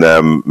behind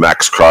them,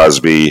 Max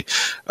Crosby,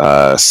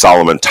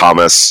 Solomon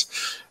Thomas,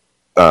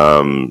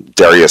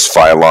 Darius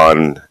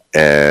Philon,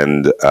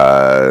 and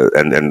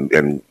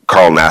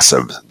Carl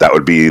Nassib. That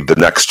would be the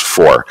next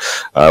four,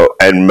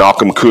 and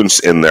Malcolm Kuntz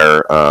in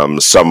there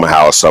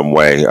somehow, some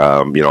way.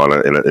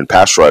 In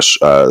pass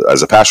rush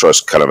as a pass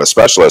rush kind of a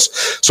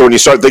specialist. So when you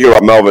start thinking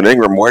about Melvin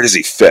Ingram, where does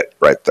he fit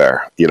right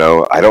there?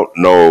 I don't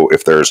know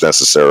if there's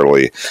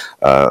necessarily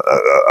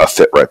a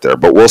fit right there,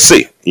 but we'll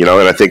see. And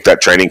I think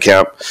that training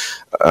camp.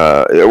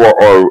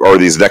 Or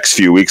these next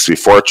few weeks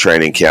before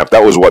training camp,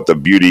 that was what the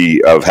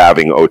beauty of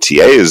having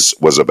OTAs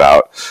was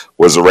about,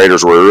 was the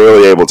Raiders were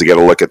really able to get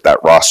a look at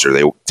that roster.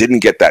 They didn't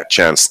get that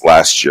chance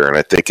last year, and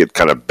I think it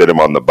kind of bit them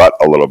on the butt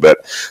a little bit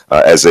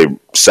as they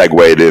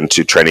segued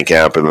into training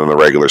camp and then the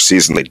regular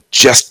season. They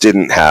just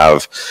didn't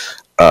have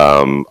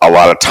a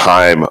lot of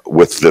time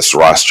with this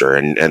roster.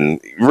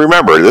 And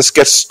remember, this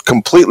gets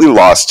completely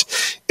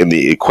lost in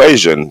the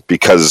equation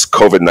because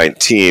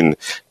COVID-19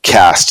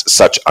 cast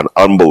such an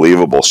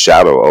unbelievable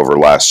shadow over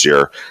last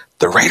year.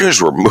 The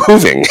Raiders were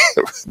moving.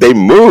 They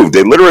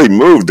literally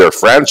moved their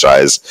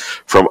franchise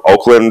from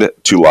Oakland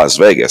to Las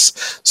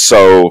Vegas.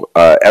 So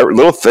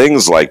little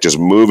things like just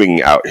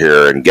moving out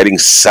here and getting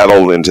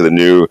settled into the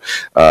new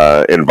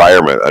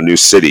environment, a new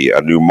city,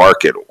 a new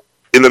market,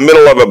 in the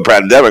middle of a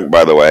pandemic,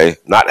 by the way,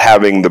 not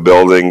having the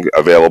building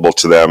available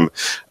to them,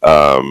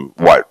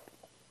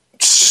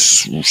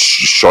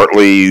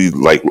 shortly,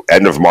 like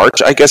end of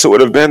March, I guess it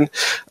would have been,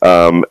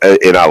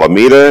 in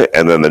Alameda,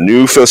 and then the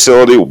new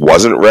facility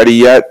wasn't ready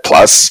yet.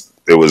 Plus,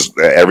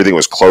 everything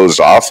was closed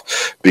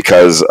off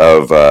because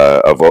of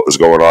what was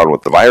going on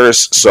with the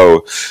virus.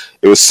 So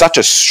it was such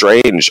a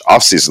strange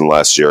offseason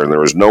last year, and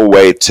there was no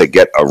way to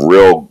get a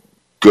real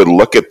good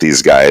look at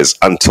these guys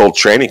until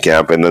training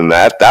camp, and then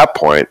at that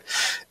point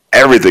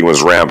everything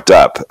was ramped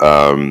up.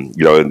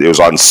 It was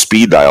on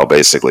speed dial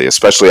basically,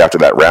 especially after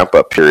that ramp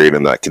up period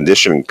and that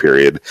conditioning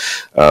period,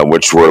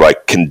 which were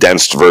like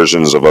condensed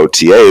versions of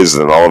OTAs.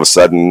 And then all of a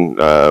sudden,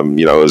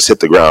 it was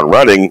hit the ground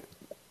running.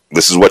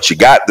 This is what you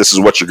got. This is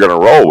what you're going to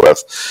roll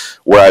with.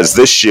 Whereas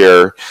this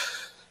year,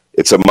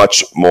 it's a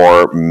much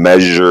more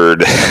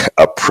measured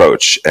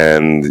approach,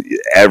 and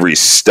every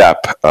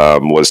step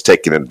was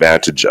taken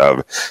advantage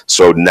of.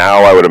 So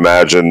now I would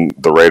imagine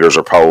the Raiders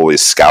are probably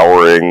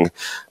scouring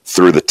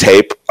through the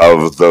tape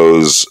of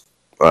those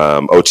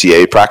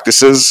OTA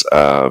practices.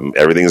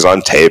 Everything's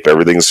on tape.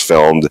 Everything's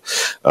filmed.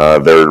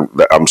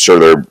 I'm sure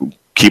they're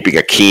keeping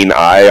a keen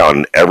eye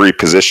on every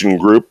position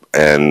group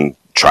and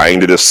trying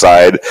to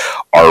decide,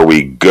 are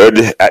we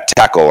good at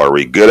tackle? Are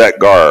we good at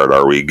guard?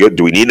 Are we good?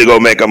 Do we need to go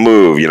make a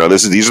move?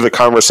 These are the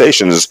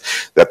conversations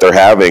that they're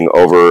having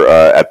over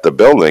at the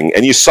building.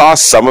 And you saw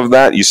some of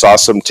that. You saw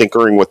some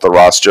tinkering with the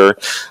roster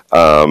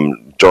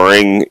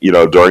during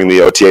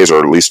the OTAs, or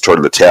at least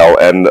toward the tail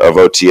end of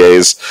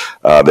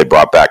OTAs. They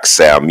brought back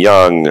Sam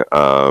Young.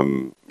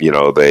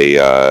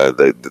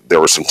 There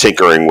was some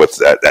tinkering with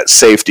that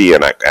safety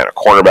and a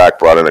cornerback,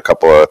 brought in a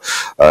couple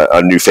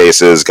of new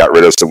faces, got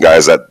rid of some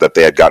guys that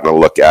they had gotten a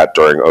look at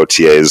during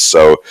OTAs.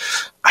 So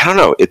I don't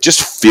know. It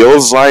just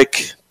feels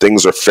like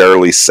things are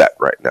fairly set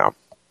right now.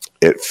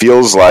 It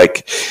feels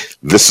like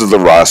this is the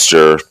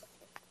roster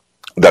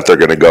that they're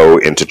going to go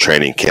into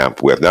training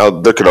camp with. Now,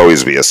 there could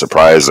always be a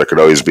surprise. There could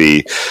always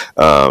be,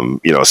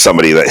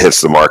 somebody that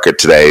hits the market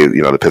today.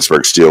 The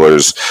Pittsburgh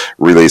Steelers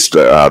released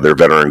their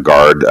veteran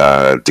guard,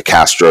 David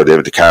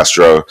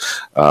DeCastro,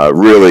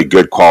 really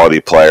good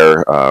quality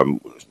player.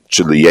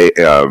 Should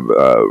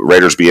the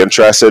Raiders be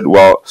interested?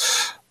 Well,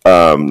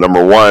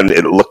 number one,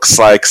 it looks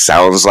like,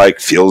 sounds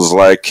like, feels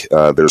like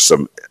there's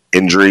some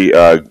injury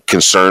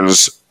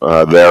concerns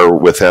there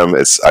with him.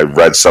 I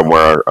read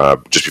somewhere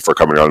just before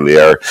coming on the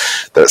air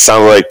that it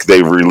sounded like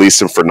they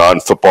released him for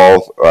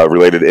non-football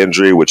related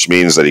injury, which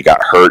means that he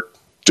got hurt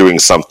doing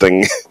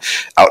something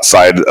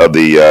outside of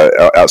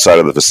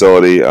the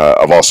facility.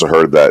 I've also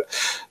heard that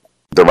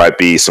there might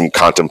be some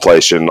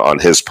contemplation on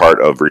his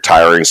part of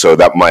retiring, so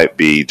that might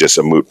be just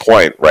a moot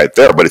point right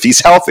there. But if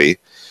he's healthy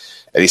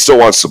and he still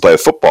wants to play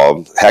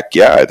football, heck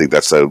yeah, I think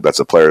that's a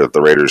player that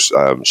the Raiders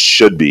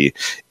should be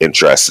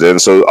interested in.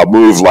 So a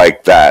move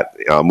like that,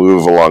 a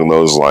move along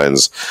those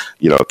lines,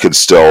 could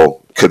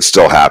still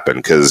happen,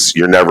 because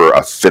you're never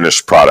a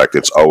finished product.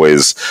 It's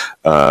always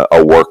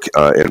a work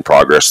in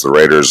progress, the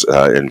Raiders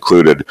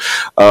included.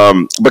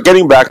 But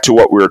getting back to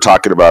what we were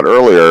talking about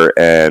earlier,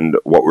 and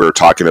what we were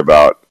talking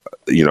about,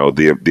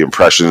 the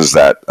impressions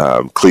that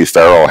Cleve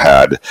Farrell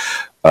had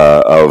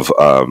of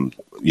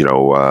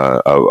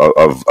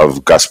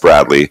Gus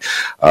Bradley.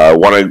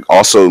 Want to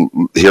also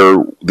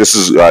hear, this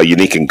is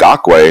Unique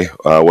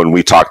Ngakoue, when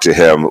we talked to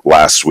him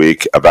last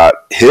week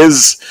about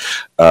his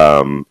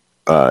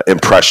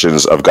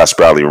impressions of Gus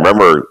Bradley.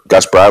 Remember,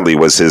 Gus Bradley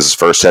was his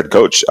first head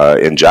coach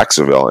in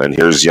Jacksonville, and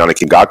here's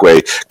Yannick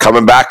Ngakoue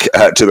coming back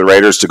to the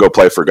Raiders to go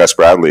play for Gus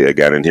Bradley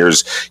again. And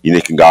here's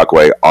Yannick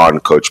Ngakoue on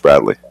Coach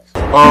Bradley.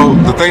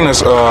 The thing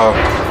that's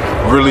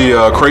really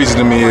crazy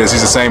to me is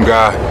he's the same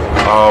guy.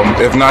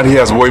 If not, he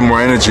has way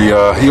more energy.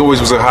 He always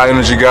was a high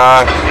energy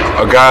guy,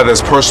 a guy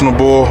that's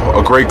personable,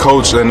 a great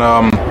coach, and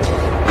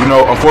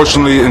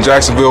unfortunately in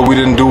Jacksonville we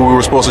didn't do what we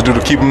were supposed to do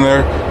to keep him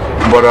there,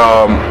 but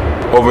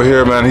over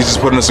here, man, he's just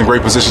putting us in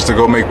great positions to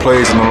go make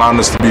plays and allowing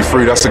us to be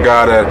free. That's a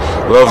guy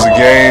that loves the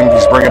game.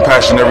 He's bringing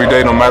passion every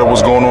day, no matter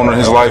what's going on in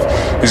his life.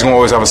 He's going to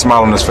always have a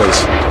smile on his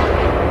face.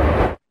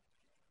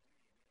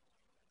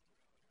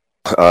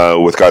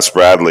 With Gus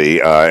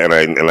Bradley, and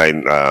I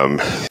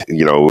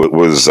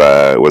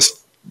was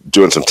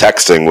doing some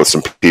texting with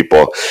some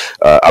people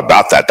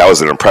about that. That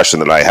was an impression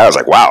that I had. I was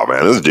like, wow,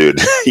 man, this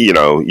dude,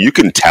 you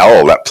can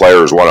tell that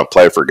players want to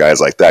play for guys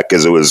like that,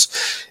 because it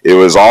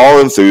was all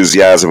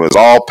enthusiasm. It was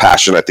all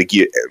passion. I think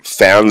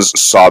fans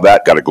saw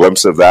that, got a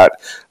glimpse of that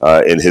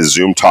in his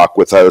Zoom talk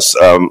with us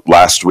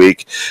last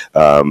week.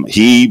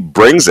 He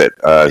brings it.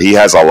 He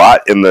has a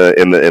lot in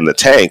the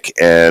tank,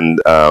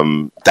 and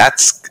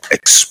that's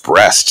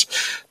expressed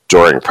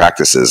during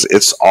practices.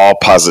 It's all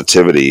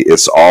positivity.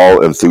 It's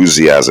all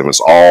enthusiasm. It's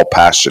all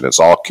passion.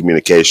 It's all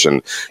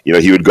communication.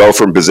 He would go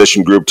from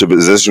position group to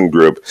position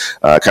group,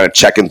 kind of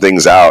checking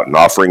things out and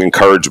offering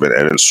encouragement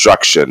and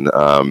instruction.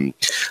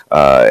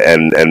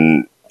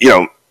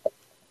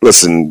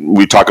 Listen,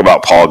 we talk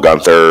about Paul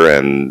Guenther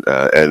and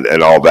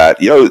all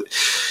that.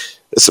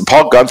 So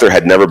Paul Guenther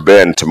had never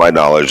been, to my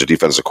knowledge, a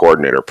defensive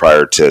coordinator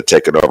prior to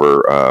taking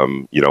over,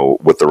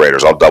 with the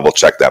Raiders. I'll double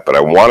check that, but I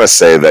want to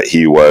say that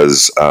he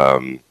was,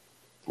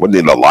 wasn't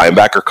he the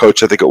linebacker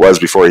coach? I think it was,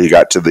 before he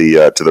got to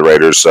the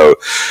Raiders. So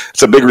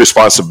it's a big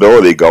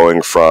responsibility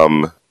going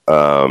from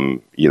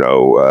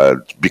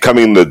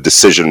becoming the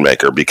decision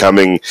maker,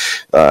 becoming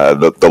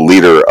the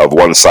leader of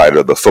one side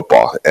of the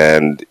football.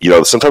 And,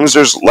 sometimes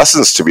there's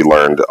lessons to be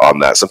learned on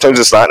that. Sometimes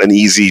it's not an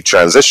easy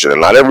transition,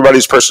 and not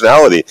everybody's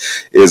personality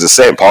is the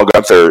same. Paul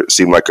Guenther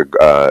seemed like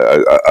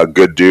a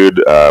good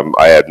dude.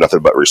 I had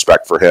nothing but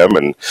respect for him,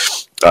 and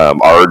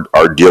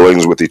our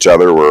dealings with each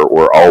other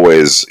were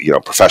always,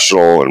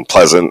 professional and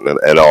pleasant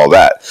and all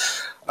that.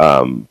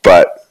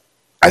 But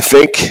I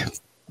think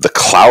the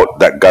clout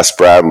that Gus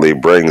Bradley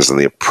brings and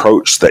the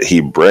approach that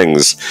he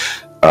brings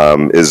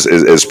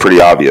is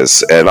pretty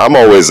obvious. And I'm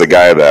always the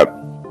guy that,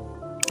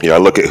 I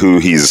look at who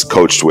he's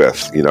coached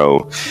with.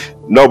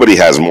 Nobody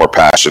has more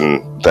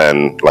passion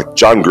than, like,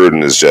 John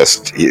Gruden is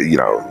just,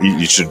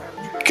 you should.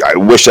 I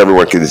wish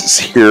everyone could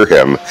hear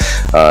him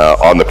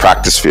on the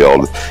practice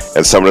field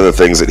and some of the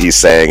things that he's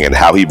saying and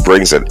how he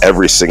brings it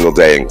every single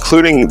day,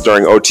 including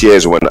during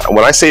OTAs.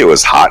 When I say it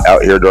was hot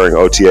out here during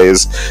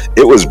OTAs,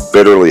 it was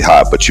bitterly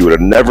hot, but you would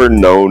have never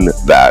known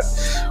that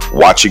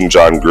watching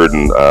John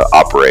Gruden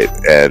operate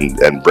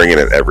and bringing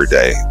it every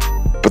day.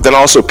 But then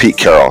also Pete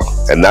Carroll,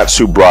 and that's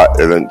who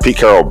Pete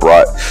Carroll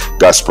brought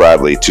Gus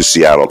Bradley to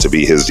Seattle to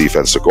be his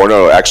defensive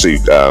coordinator. No, actually,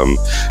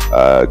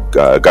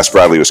 Gus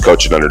Bradley was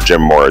coaching under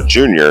Jim Mora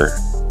Jr.,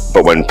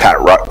 but when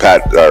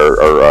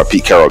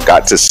Pete Carroll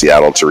got to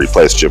Seattle to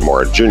replace Jim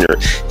Mora Jr.,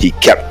 he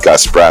kept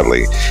Gus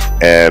Bradley,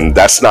 and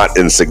that's not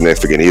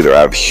insignificant either.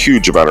 I have a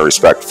huge amount of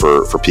respect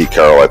for Pete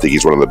Carroll. I think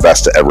he's one of the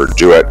best to ever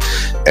do it,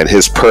 and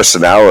his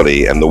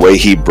personality and the way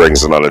he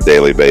brings it on a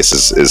daily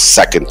basis is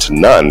second to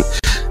none.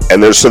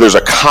 And there's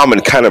a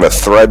common kind of a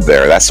thread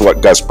there. That's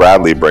what Gus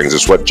Bradley brings.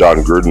 It's what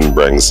John Gruden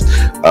brings.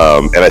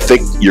 And I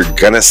think you're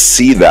going to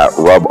see that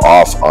rub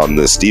off on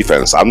this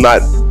defense. I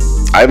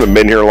haven't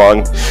been here long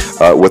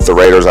with the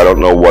Raiders. I don't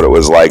know what it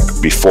was like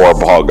before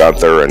Paul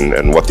Guenther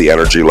and what the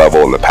energy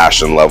level and the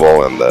passion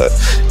level and the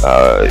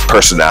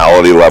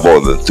personality level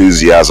and the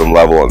enthusiasm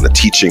level and the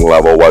teaching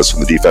level was from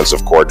the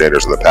defensive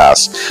coordinators in the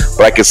past.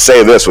 But I could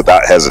say this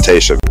without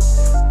hesitation.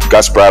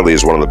 Gus Bradley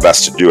is one of the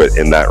best to do it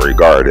in that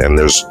regard, and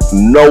there's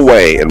no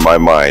way in my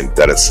mind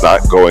that it's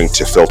not going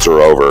to filter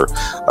over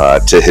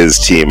to his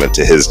team and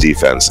to his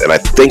defense. And I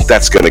think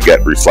that's going to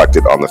get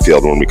reflected on the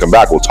field. When we come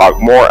back, we'll talk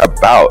more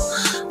about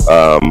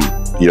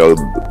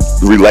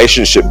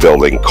relationship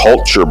building,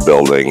 culture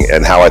building,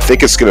 and how I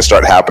think it's going to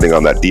start happening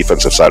on that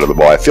defensive side of the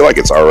ball. I feel like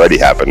it's already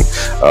happened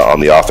on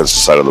the offensive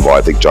side of the ball.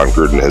 I think John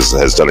Gruden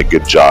has done a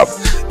good job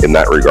in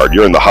that regard.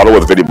 You're in the Huddle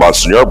with Vinny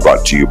Bonsignore,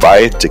 brought to you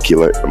by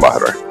Tequila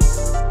Embajador.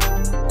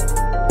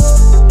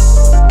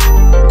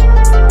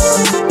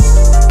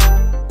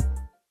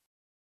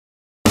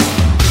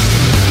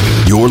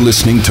 You're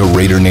listening to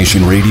Raider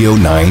Nation Radio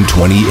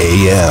 920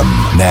 AM.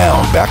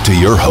 Now, back to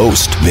your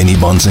host, Vinny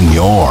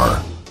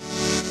Bonsignore.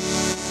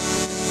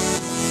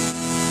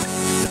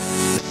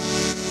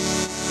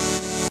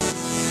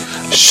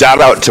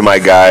 Shout out to my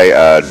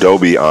guy,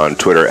 Dobie, on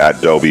Twitter at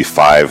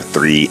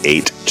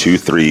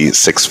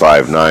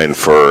Dobie5382369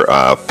 for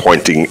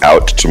pointing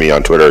out to me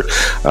on Twitter.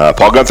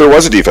 Paul Guenther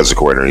was a defensive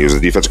coordinator. He was a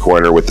defensive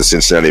coordinator with the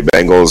Cincinnati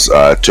Bengals,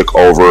 took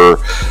over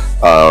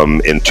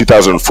in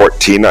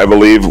 2014, I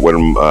believe,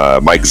 when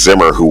Mike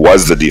Zimmer, who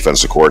was the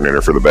defensive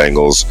coordinator for the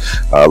Bengals,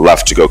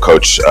 left to go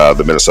coach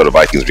the Minnesota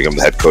Vikings, become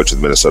the head coach of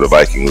the Minnesota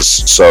Vikings.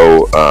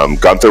 So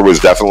Gunther was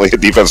definitely a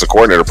defensive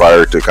coordinator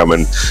prior to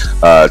coming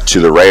to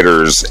the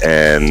Raiders.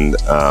 And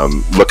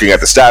looking at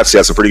the stats, he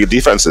had some pretty good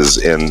defenses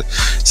in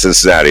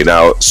Cincinnati.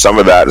 Now, some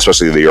of that,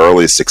 especially the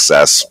early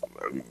success,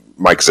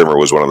 Mike Zimmer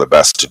was one of the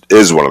best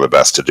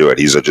to do it.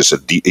 He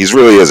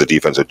really is a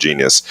defensive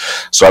genius.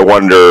 So I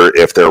wonder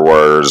if there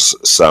was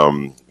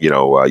some,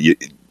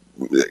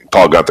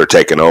 Paul Gunther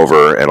taking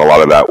over, and a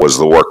lot of that was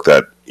the work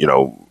that,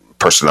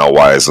 personnel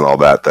wise and all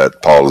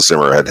that Paul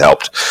Zimmer had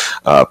helped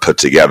put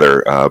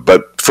together.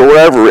 But for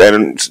whatever,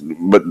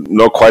 but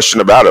no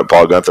question about it,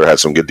 Paul Gunther had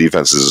some good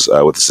defenses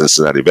with the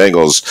Cincinnati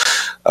Bengals.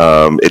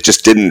 It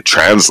just didn't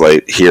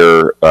translate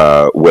here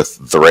with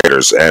the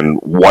Raiders. And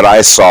what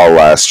I saw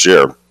last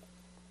year,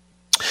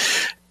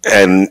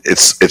 and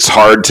it's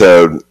hard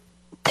to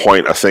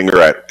point a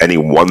finger at any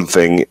one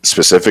thing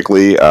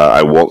specifically.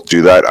 I won't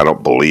do that. I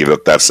don't believe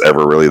that that's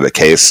ever really the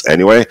case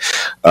anyway.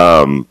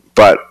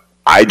 But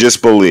I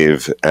just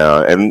believe,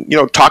 and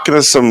talking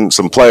to some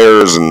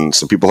players and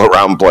some people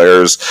around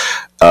players,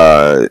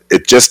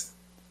 it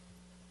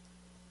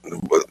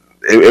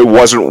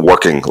wasn't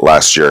working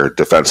last year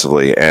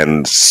defensively,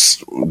 and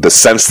the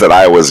sense that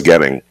I was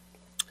getting,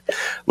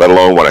 let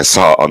alone what I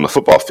saw on the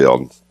football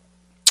field,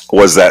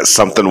 was that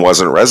something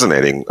wasn't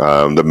resonating.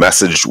 The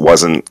message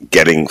wasn't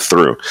getting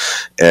through.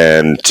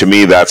 And to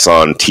me, that's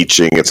on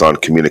teaching, it's on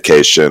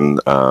communication,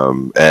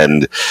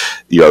 and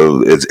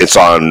it's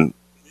on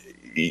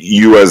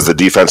you as the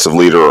defensive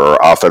leader or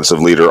offensive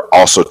leader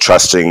also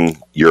trusting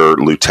your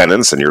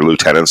lieutenants, and your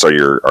lieutenants are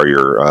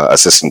your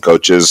assistant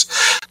coaches,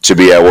 to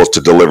be able to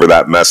deliver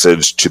that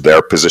message to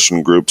their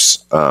position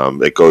groups.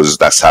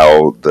 That's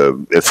how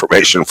the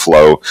information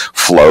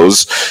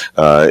flows.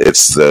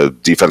 It's the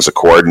defensive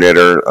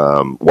coordinator,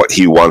 what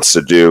he wants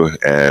to do,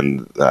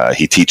 and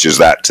he teaches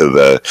that to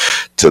the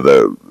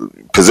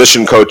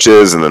position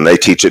coaches, and then they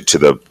teach it to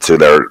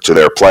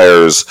their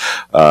players,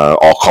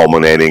 all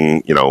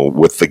culminating,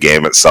 with the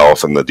game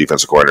itself, and the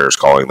defensive coordinators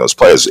calling those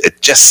plays.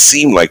 It just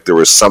seemed like there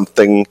was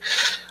something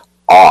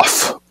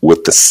off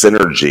with the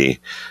synergy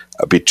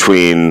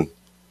between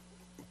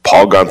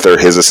Paul Gunther,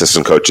 his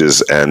assistant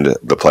coaches, and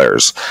the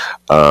players.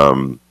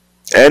 And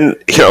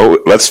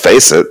let's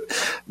face it,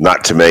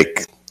 not to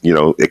make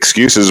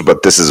excuses,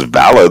 but this is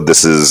valid.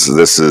 This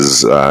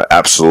is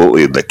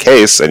absolutely the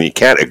case, and you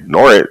can't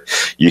ignore it.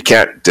 You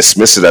can't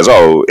dismiss it as,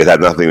 it had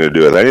nothing to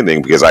do with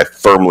anything, because I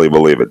firmly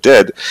believe it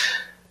did.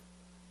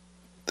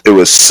 It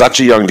was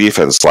such a young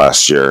defense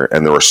last year,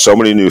 and there were so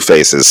many new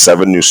faces,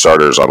 7 new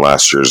starters on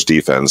last year's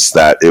defense,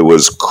 that it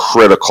was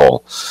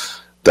critical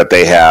that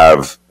they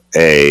have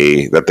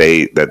that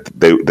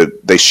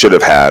they should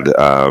have had,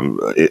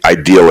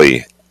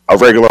 ideally, a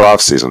regular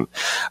offseason.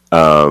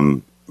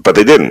 But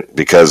they didn't,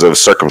 because of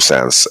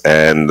circumstance.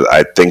 And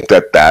I think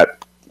that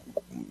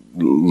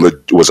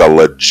was a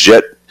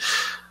legit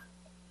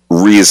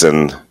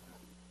reason,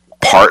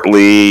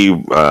 partly,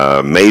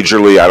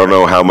 majorly, I don't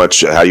know how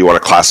you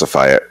want to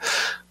classify it,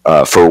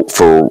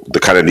 for the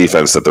kind of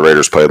defense that the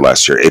Raiders played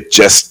last year. It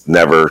just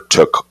never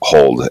took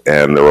hold,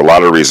 and there were a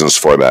lot of reasons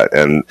for that.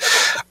 And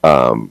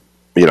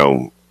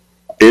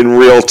in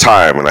real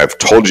time, and I've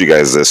told you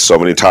guys this so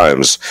many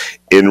times,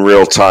 in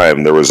real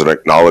time, there was an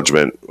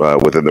acknowledgement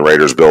within the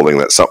Raiders building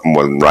that something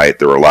wasn't right.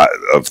 There were a lot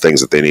of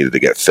things that they needed to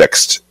get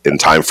fixed in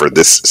time for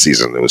this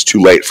season. It was too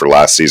late for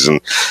last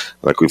season.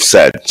 Like we've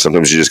said,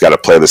 sometimes you just got to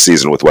play the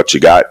season with what you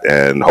got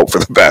and hope for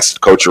the best.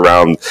 Coach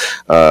around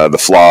the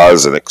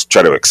flaws and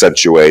try to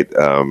accentuate,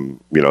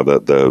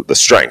 the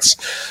strengths.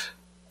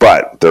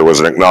 But there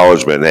was an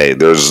acknowledgement, hey,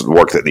 there's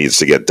work that needs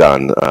to get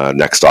done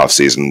next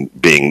offseason,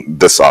 being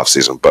this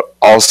offseason. But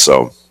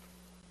also,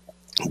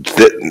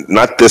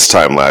 not this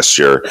time last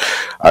year,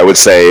 I would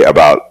say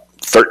about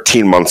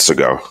 13 months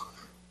ago,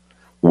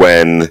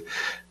 when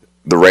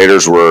the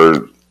Raiders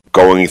were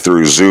going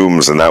through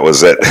Zooms and that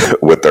was it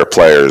with their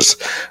players,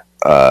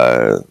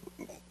 what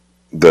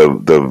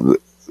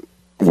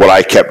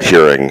I kept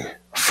hearing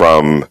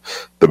from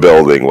the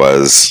building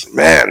was,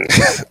 man,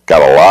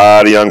 got a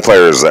lot of young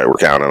players that we're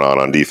counting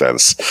on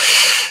defense.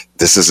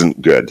 This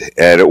isn't good.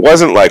 And it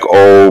wasn't like,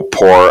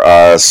 poor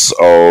us,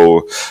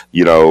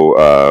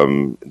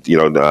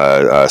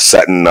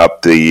 setting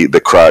up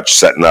the crutch,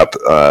 setting up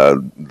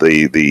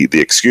the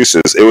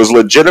excuses. It was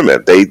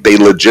legitimate. They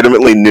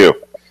legitimately knew,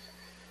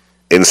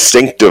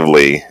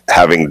 instinctively,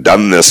 having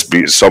done this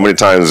so many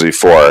times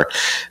before,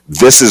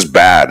 this is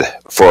bad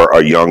for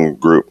a young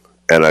group,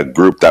 and a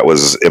group that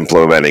was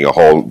implementing a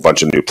whole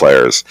bunch of new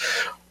players.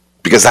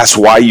 Because that's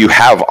why you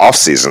have off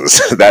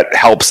seasons. That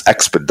helps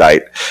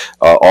expedite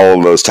all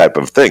of those type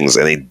of things,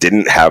 and they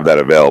didn't have that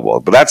available.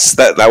 But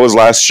that was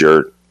last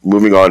year.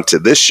 Moving on to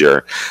this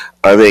year,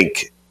 I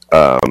think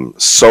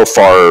so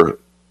far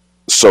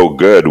so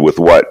good with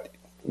what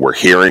we're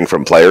hearing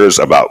from players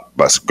about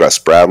Gus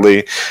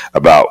Bradley,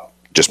 about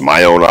just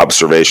my own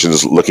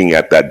observations looking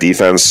at that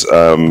defense,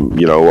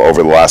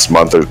 over the last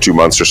month or 2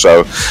 months or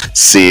so,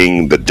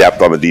 seeing the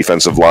depth on the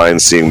defensive line,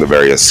 seeing the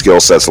various skill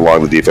sets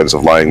along the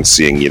defensive line,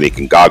 seeing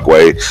Yannick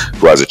Ngakoue,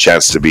 who has a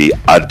chance to be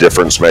a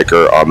difference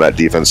maker on that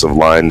defensive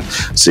line,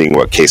 seeing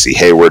what Casey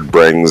Hayward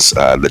brings,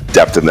 the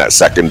depth in that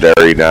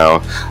secondary now,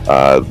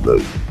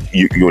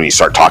 when you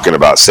start talking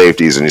about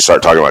safeties and you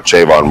start talking about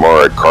Trayvon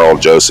Moore, Carl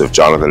Joseph,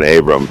 Jonathan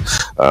Abram,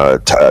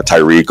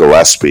 Tyreek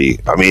Gillespie,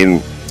 I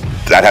mean,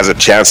 that has a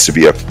chance to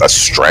be a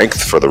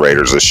strength for the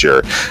Raiders this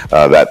year,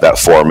 that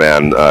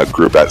four-man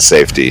group at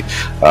safety.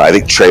 I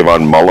think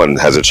Trayvon Mullen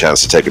has a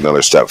chance to take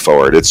another step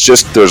forward. It's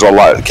just there's a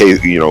lot,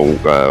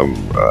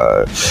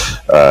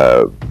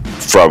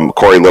 from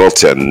Corey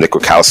Littleton, Nick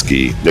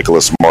Wachowski,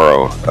 Nicholas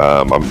Morrow.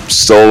 I'm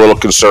still a little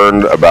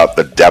concerned about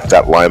the depth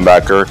at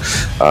linebacker.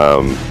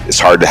 It's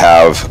hard to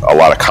have a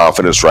lot of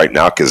confidence right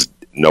now because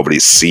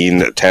nobody's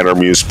seen Tanner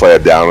Muse play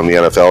it down in the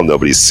NFL.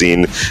 Nobody's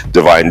seen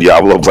Divine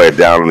Diablo play it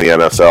down in the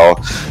NFL.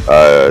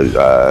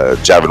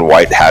 Javin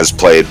White has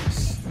played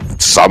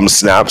some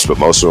snaps, but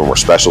most of them were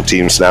special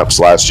team snaps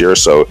last year.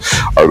 So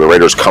are the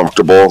Raiders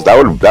comfortable? That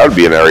would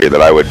be an area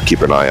that I would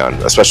keep an eye on,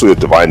 especially with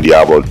Divine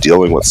Diablo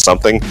dealing with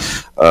something.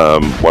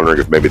 Wondering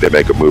if maybe they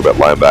make a move at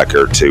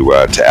linebacker to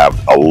add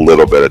a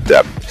little bit of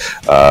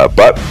depth.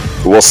 But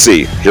we'll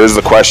see. Here's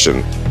the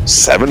question.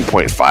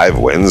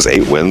 7.5 wins,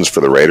 8 wins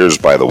for the Raiders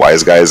by the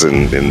wise guys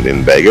in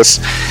Vegas.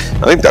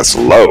 I think that's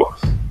low.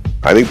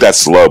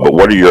 But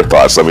what are your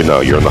thoughts? Let me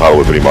know. You're in the Huddle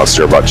with Vinny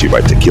Monster, brought to you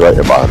by Tequila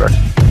and Baja.